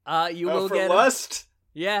does? You Oh, will for get lust?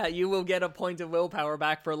 Yeah, you will get a point of willpower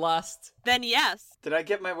back for lust. Then yes. Did I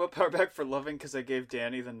get my willpower back for loving because I gave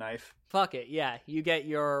Danny the knife? Fuck it, yeah, you get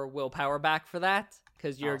your willpower back for that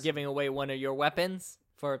because you're Awesome. giving away one of your weapons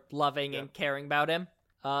for loving and Yep. caring about him.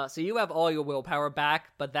 So you have all your willpower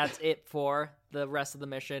back, but that's it for the rest of the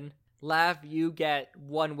mission. Lav, you get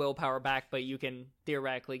 1 willpower back, but you can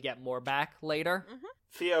theoretically get more back later.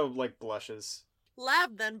 Theo, like, blushes.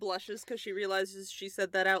 Lav then blushes because she realizes she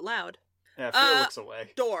said that out loud. Yeah, Theo looks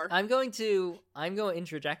away. Door. I'm going to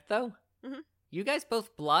interject though. Mhm. You guys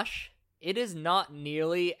both blush. It is not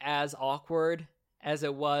nearly as awkward as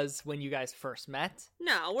it was when you guys first met.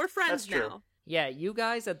 No, we're friends That's true. now. Yeah, you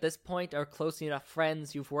guys at this point are close enough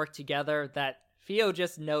friends, you've worked together, that Theo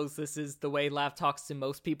just knows this is the way Lav talks to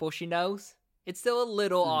most people she knows. It's still a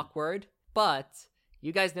little awkward, but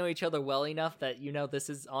you guys know each other well enough that you know this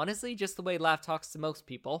is honestly just the way Lav talks to most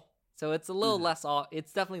people. So it's a little less,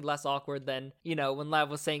 it's definitely less awkward than, you know, when Lav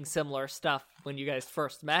was saying similar stuff when you guys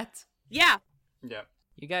first met. Yeah, Yeah.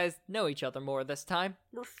 You guys know each other more this time.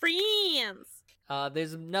 we're friends.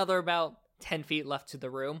 There's another about 10 feet left to the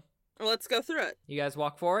room. Well, let's go through it. You guys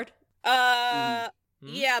walk forward? Yeah,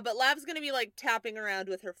 but Lav's gonna be like tapping around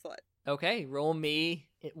with her foot. Okay, roll me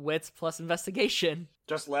wits plus investigation.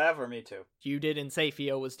 Just Lav or me too? You didn't say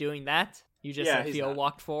Theo was doing that. You just Yeah, said he's Theo not.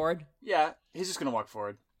 walked forward. Yeah, he's just gonna walk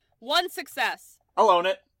forward. 1 success. I'll own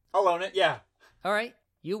it. Yeah. All right.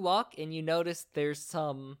 You walk and you notice there's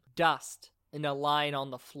some dust in a line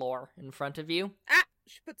on the floor in front of you. Ah!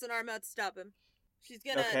 She puts an arm out to stop him. She's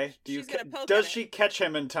gonna. Okay. She's gonna poke Does at she it. catch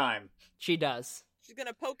him in time? She does. She's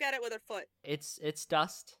gonna poke at it with her foot. It's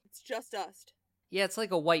dust. It's just dust. Yeah, it's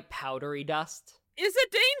like a white powdery dust. Is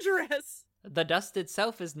it dangerous? The dust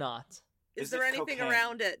itself is not. Is Is there it anything cocaine?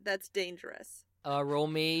 around it that's dangerous? Roll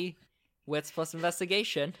me wits plus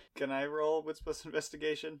investigation. Can I roll wits plus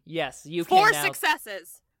investigation? Yes, you 4 can now.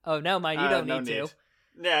 successes. Oh, no, mind, you don't no need to.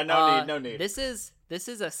 Yeah, no need. This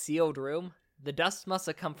is a sealed room. The dust must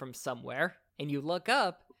have come from somewhere, and you look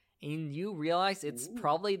up and you realize it's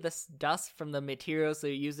probably this dust from the materials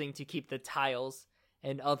they're using to keep the tiles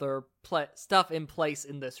and other stuff in place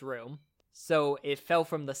in this room. So it fell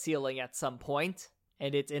from the ceiling at some point,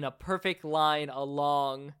 and it's in a perfect line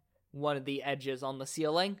along one of the edges on the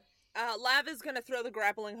ceiling. Lav is gonna throw the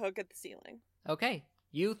grappling hook at the ceiling. Okay,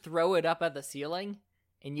 you throw it up at the ceiling,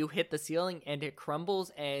 and you hit the ceiling, and it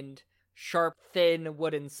crumbles, and sharp, thin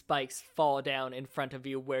wooden spikes fall down in front of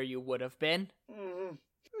you where you would have been.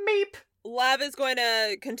 Meep. Lav is going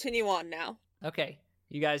to continue on now. Okay,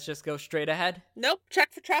 you guys just go straight ahead? Nope,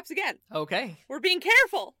 check for traps again. Okay, We're being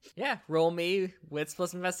careful. yeah, roll me wits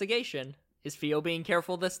plus investigation. Is Theo being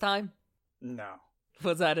careful this time? No.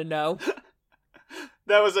 Was that a no?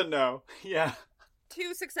 That was a no. Yeah.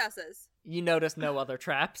 2 successes. You notice no other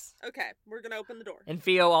traps. Okay, we're gonna open the door. And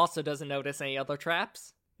Theo also doesn't notice any other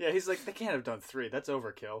traps. Yeah, he's like, they can't have done 3. That's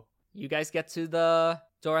overkill. You guys get to the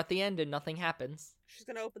door at the end and nothing happens. She's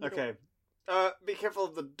gonna open the door. Okay. Be careful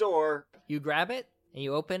of the door. You grab it, and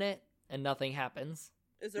you open it, and nothing happens.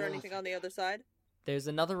 Is there anything on the other side? There's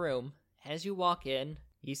another room. As you walk in,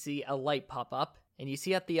 you see a light pop up, and you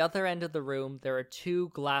see at the other end of the room there are 2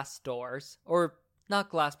 glass doors, or not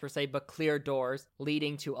glass per se, but clear doors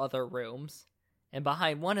leading to other rooms. And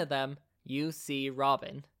behind one of them, you see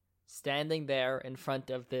Robin, standing there in front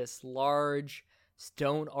of this large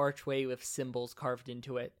stone archway with symbols carved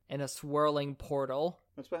into it, and a swirling portal.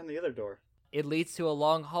 What's behind the other door? It leads to a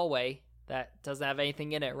long hallway that doesn't have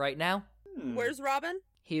anything in it right now. Where's Robin?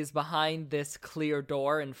 He is behind this clear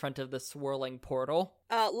door in front of the swirling portal.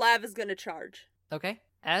 Lav is gonna charge. Okay.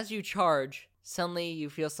 As you charge, suddenly you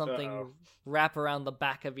feel something Uh-oh. wrap around the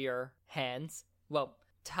back of your hands. Well,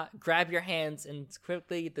 grab your hands, and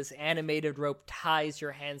quickly this animated rope ties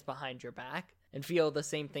your hands behind your back, and feel the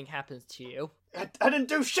same thing happens to you. I didn't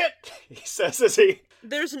do shit, he says as he...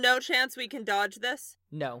 There's no chance we can dodge this.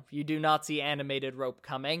 No, you do not see animated rope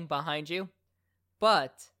coming behind you.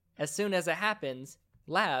 But as soon as it happens,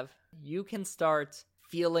 Lav, you can start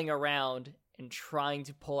feeling around and trying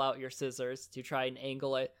to pull out your scissors to try and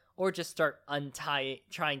angle it, or just start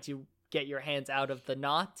trying to get your hands out of the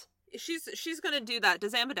knot. She's gonna do that.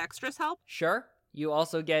 Does ambidextrous help? Sure. You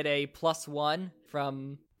also get a +1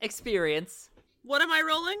 from experience. What am I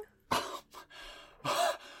rolling?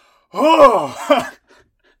 Oh!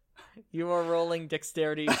 You are rolling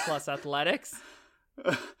dexterity plus athletics.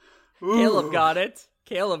 Ooh. Caleb got it.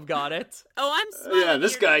 Caleb got it. Oh, I'm smiling Yeah,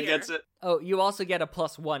 this ear to guy ear. gets it. Oh, you also get a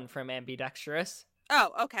 +1 from ambidextrous.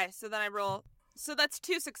 Oh, okay. So then I roll. So that's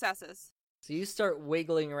 2 successes. So you start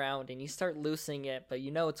wiggling around and you start loosening it, but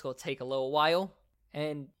you know it's going to take a little while.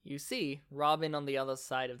 And you see Robin on the other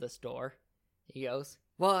side of this door. He goes,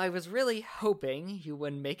 "Well, I was really hoping you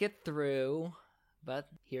wouldn't make it through, but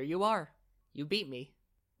here you are. You beat me.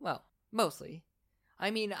 Well, mostly. I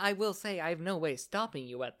mean, I will say I have no way stopping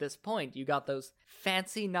you at this point. You got those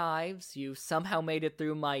fancy knives. You somehow made it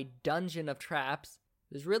through my dungeon of traps.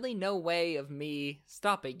 There's really no way of me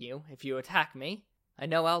stopping you if you attack me. I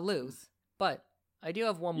know I'll lose. But I do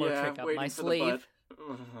have one more trick up my sleeve."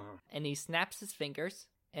 And he snaps his fingers,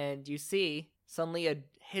 and you see suddenly a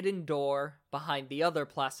hidden door behind the other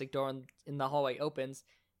plastic door in the hallway opens,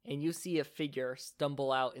 and you see a figure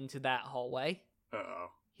stumble out into that hallway. Uh-oh.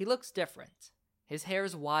 He looks different. His hair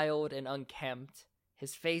is wild and unkempt.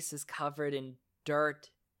 His face is covered in dirt.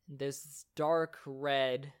 And there's this dark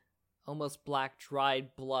red, almost black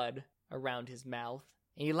dried blood around his mouth.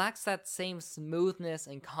 And he lacks that same smoothness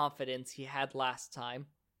and confidence he had last time.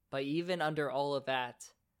 But even under all of that,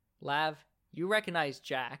 Lav, you recognize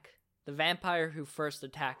Jack, the vampire who first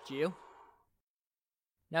attacked you.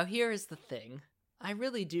 Now here is the thing. I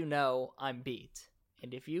really do know I'm beat.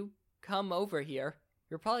 And if you come over here,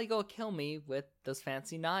 you're probably gonna kill me with those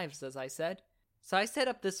fancy knives, as I said. So I set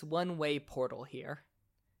up this one-way portal here.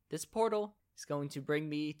 This portal is going to bring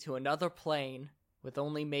me to another plane with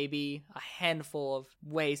only maybe a handful of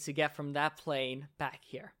ways to get from that plane back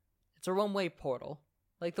here. It's a one-way portal,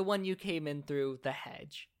 like the one you came in through the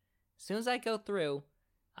hedge. As soon as I go through,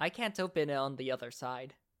 I can't open it on the other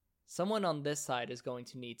side. Someone on this side is going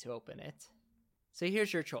to need to open it. So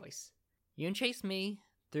here's your choice. You can chase me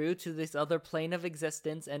through to this other plane of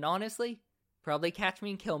existence and honestly, probably catch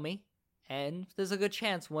me and kill me. And there's a good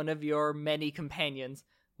chance one of your many companions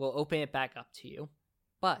will open it back up to you.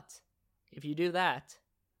 But if you do that,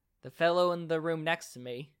 the fellow in the room next to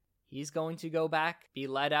me, he's going to go back, be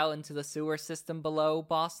let out into the sewer system below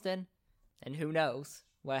Boston, and who knows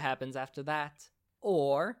what happens after that.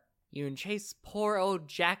 Or you can chase poor old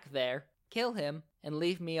Jack there, kill him, and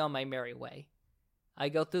leave me on my merry way. I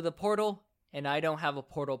go through the portal, and I don't have a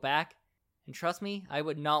portal back, and trust me, I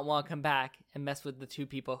would not want to come back and mess with the two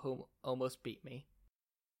people who almost beat me.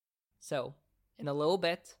 So, in a little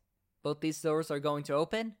bit, both these doors are going to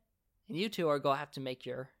open, and you two are going to have to make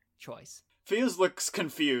your choice. Felix looks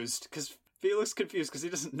confused, because he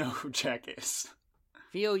doesn't know who Jack is.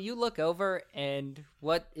 Theo, you look over, and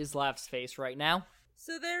what is Lav's face right now?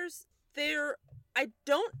 So I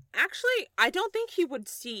don't think he would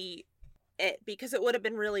see it, because it would have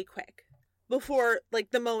been really quick. Before,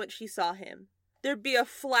 like, the moment she saw him. There'd be a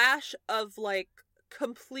flash of, like,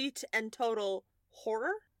 complete and total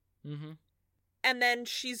horror. Mm-hmm. And then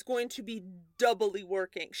she's going to be doubly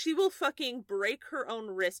working. She will fucking break her own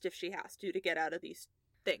wrist if she has to get out of these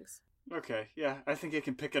things. Okay, yeah, I think you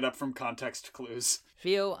can pick it up from context clues.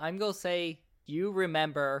 Theo, I'm gonna say you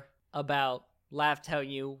remember about Lav telling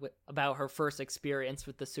you about her first experience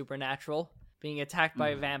with the supernatural, being attacked by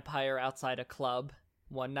a vampire outside a club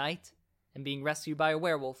one night, and being rescued by a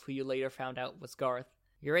werewolf who you later found out was Garth.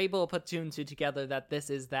 You're able to put two and two together that this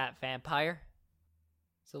is that vampire.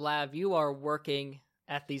 So Lav, you are working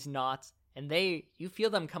at these knots, and you feel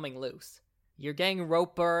them coming loose. You're getting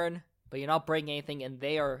rope burn, but you're not breaking anything, and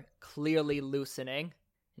they are clearly loosening.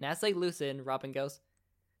 And as they loosen, Robin goes,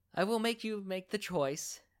 I will make you make the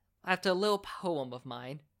choice after a little poem of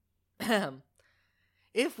mine.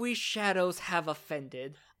 If we shadows have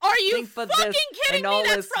offended, are you think for fucking this kidding and me? all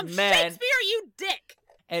That's this from man. Shakespeare, you dick!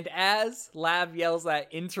 And as Lav yells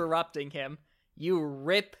at interrupting him, you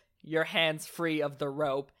rip your hands free of the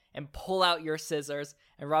rope and pull out your scissors,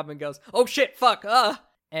 and Robin goes, oh shit, fuck,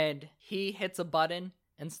 and he hits a button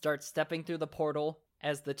and starts stepping through the portal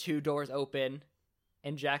as the two doors open,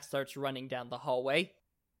 and Jack starts running down the hallway.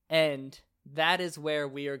 And that is where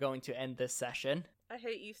we are going to end this session. I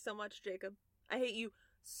hate you so much, Jacob. I hate you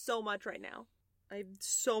so much right now. I'm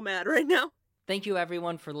so mad right now. Thank you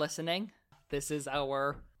everyone for listening. This is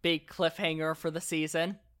our big cliffhanger for the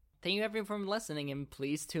season. Thank you everyone for listening, and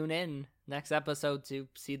please tune in next episode to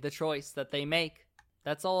see the choice that they make.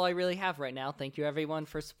 That's all I really have right now. Thank you everyone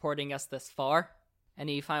for supporting us this far.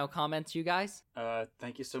 Any final comments, you guys?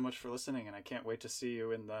 Thank you so much for listening, and I can't wait to see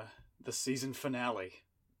you in the season finale.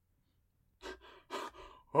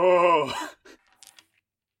 Oh!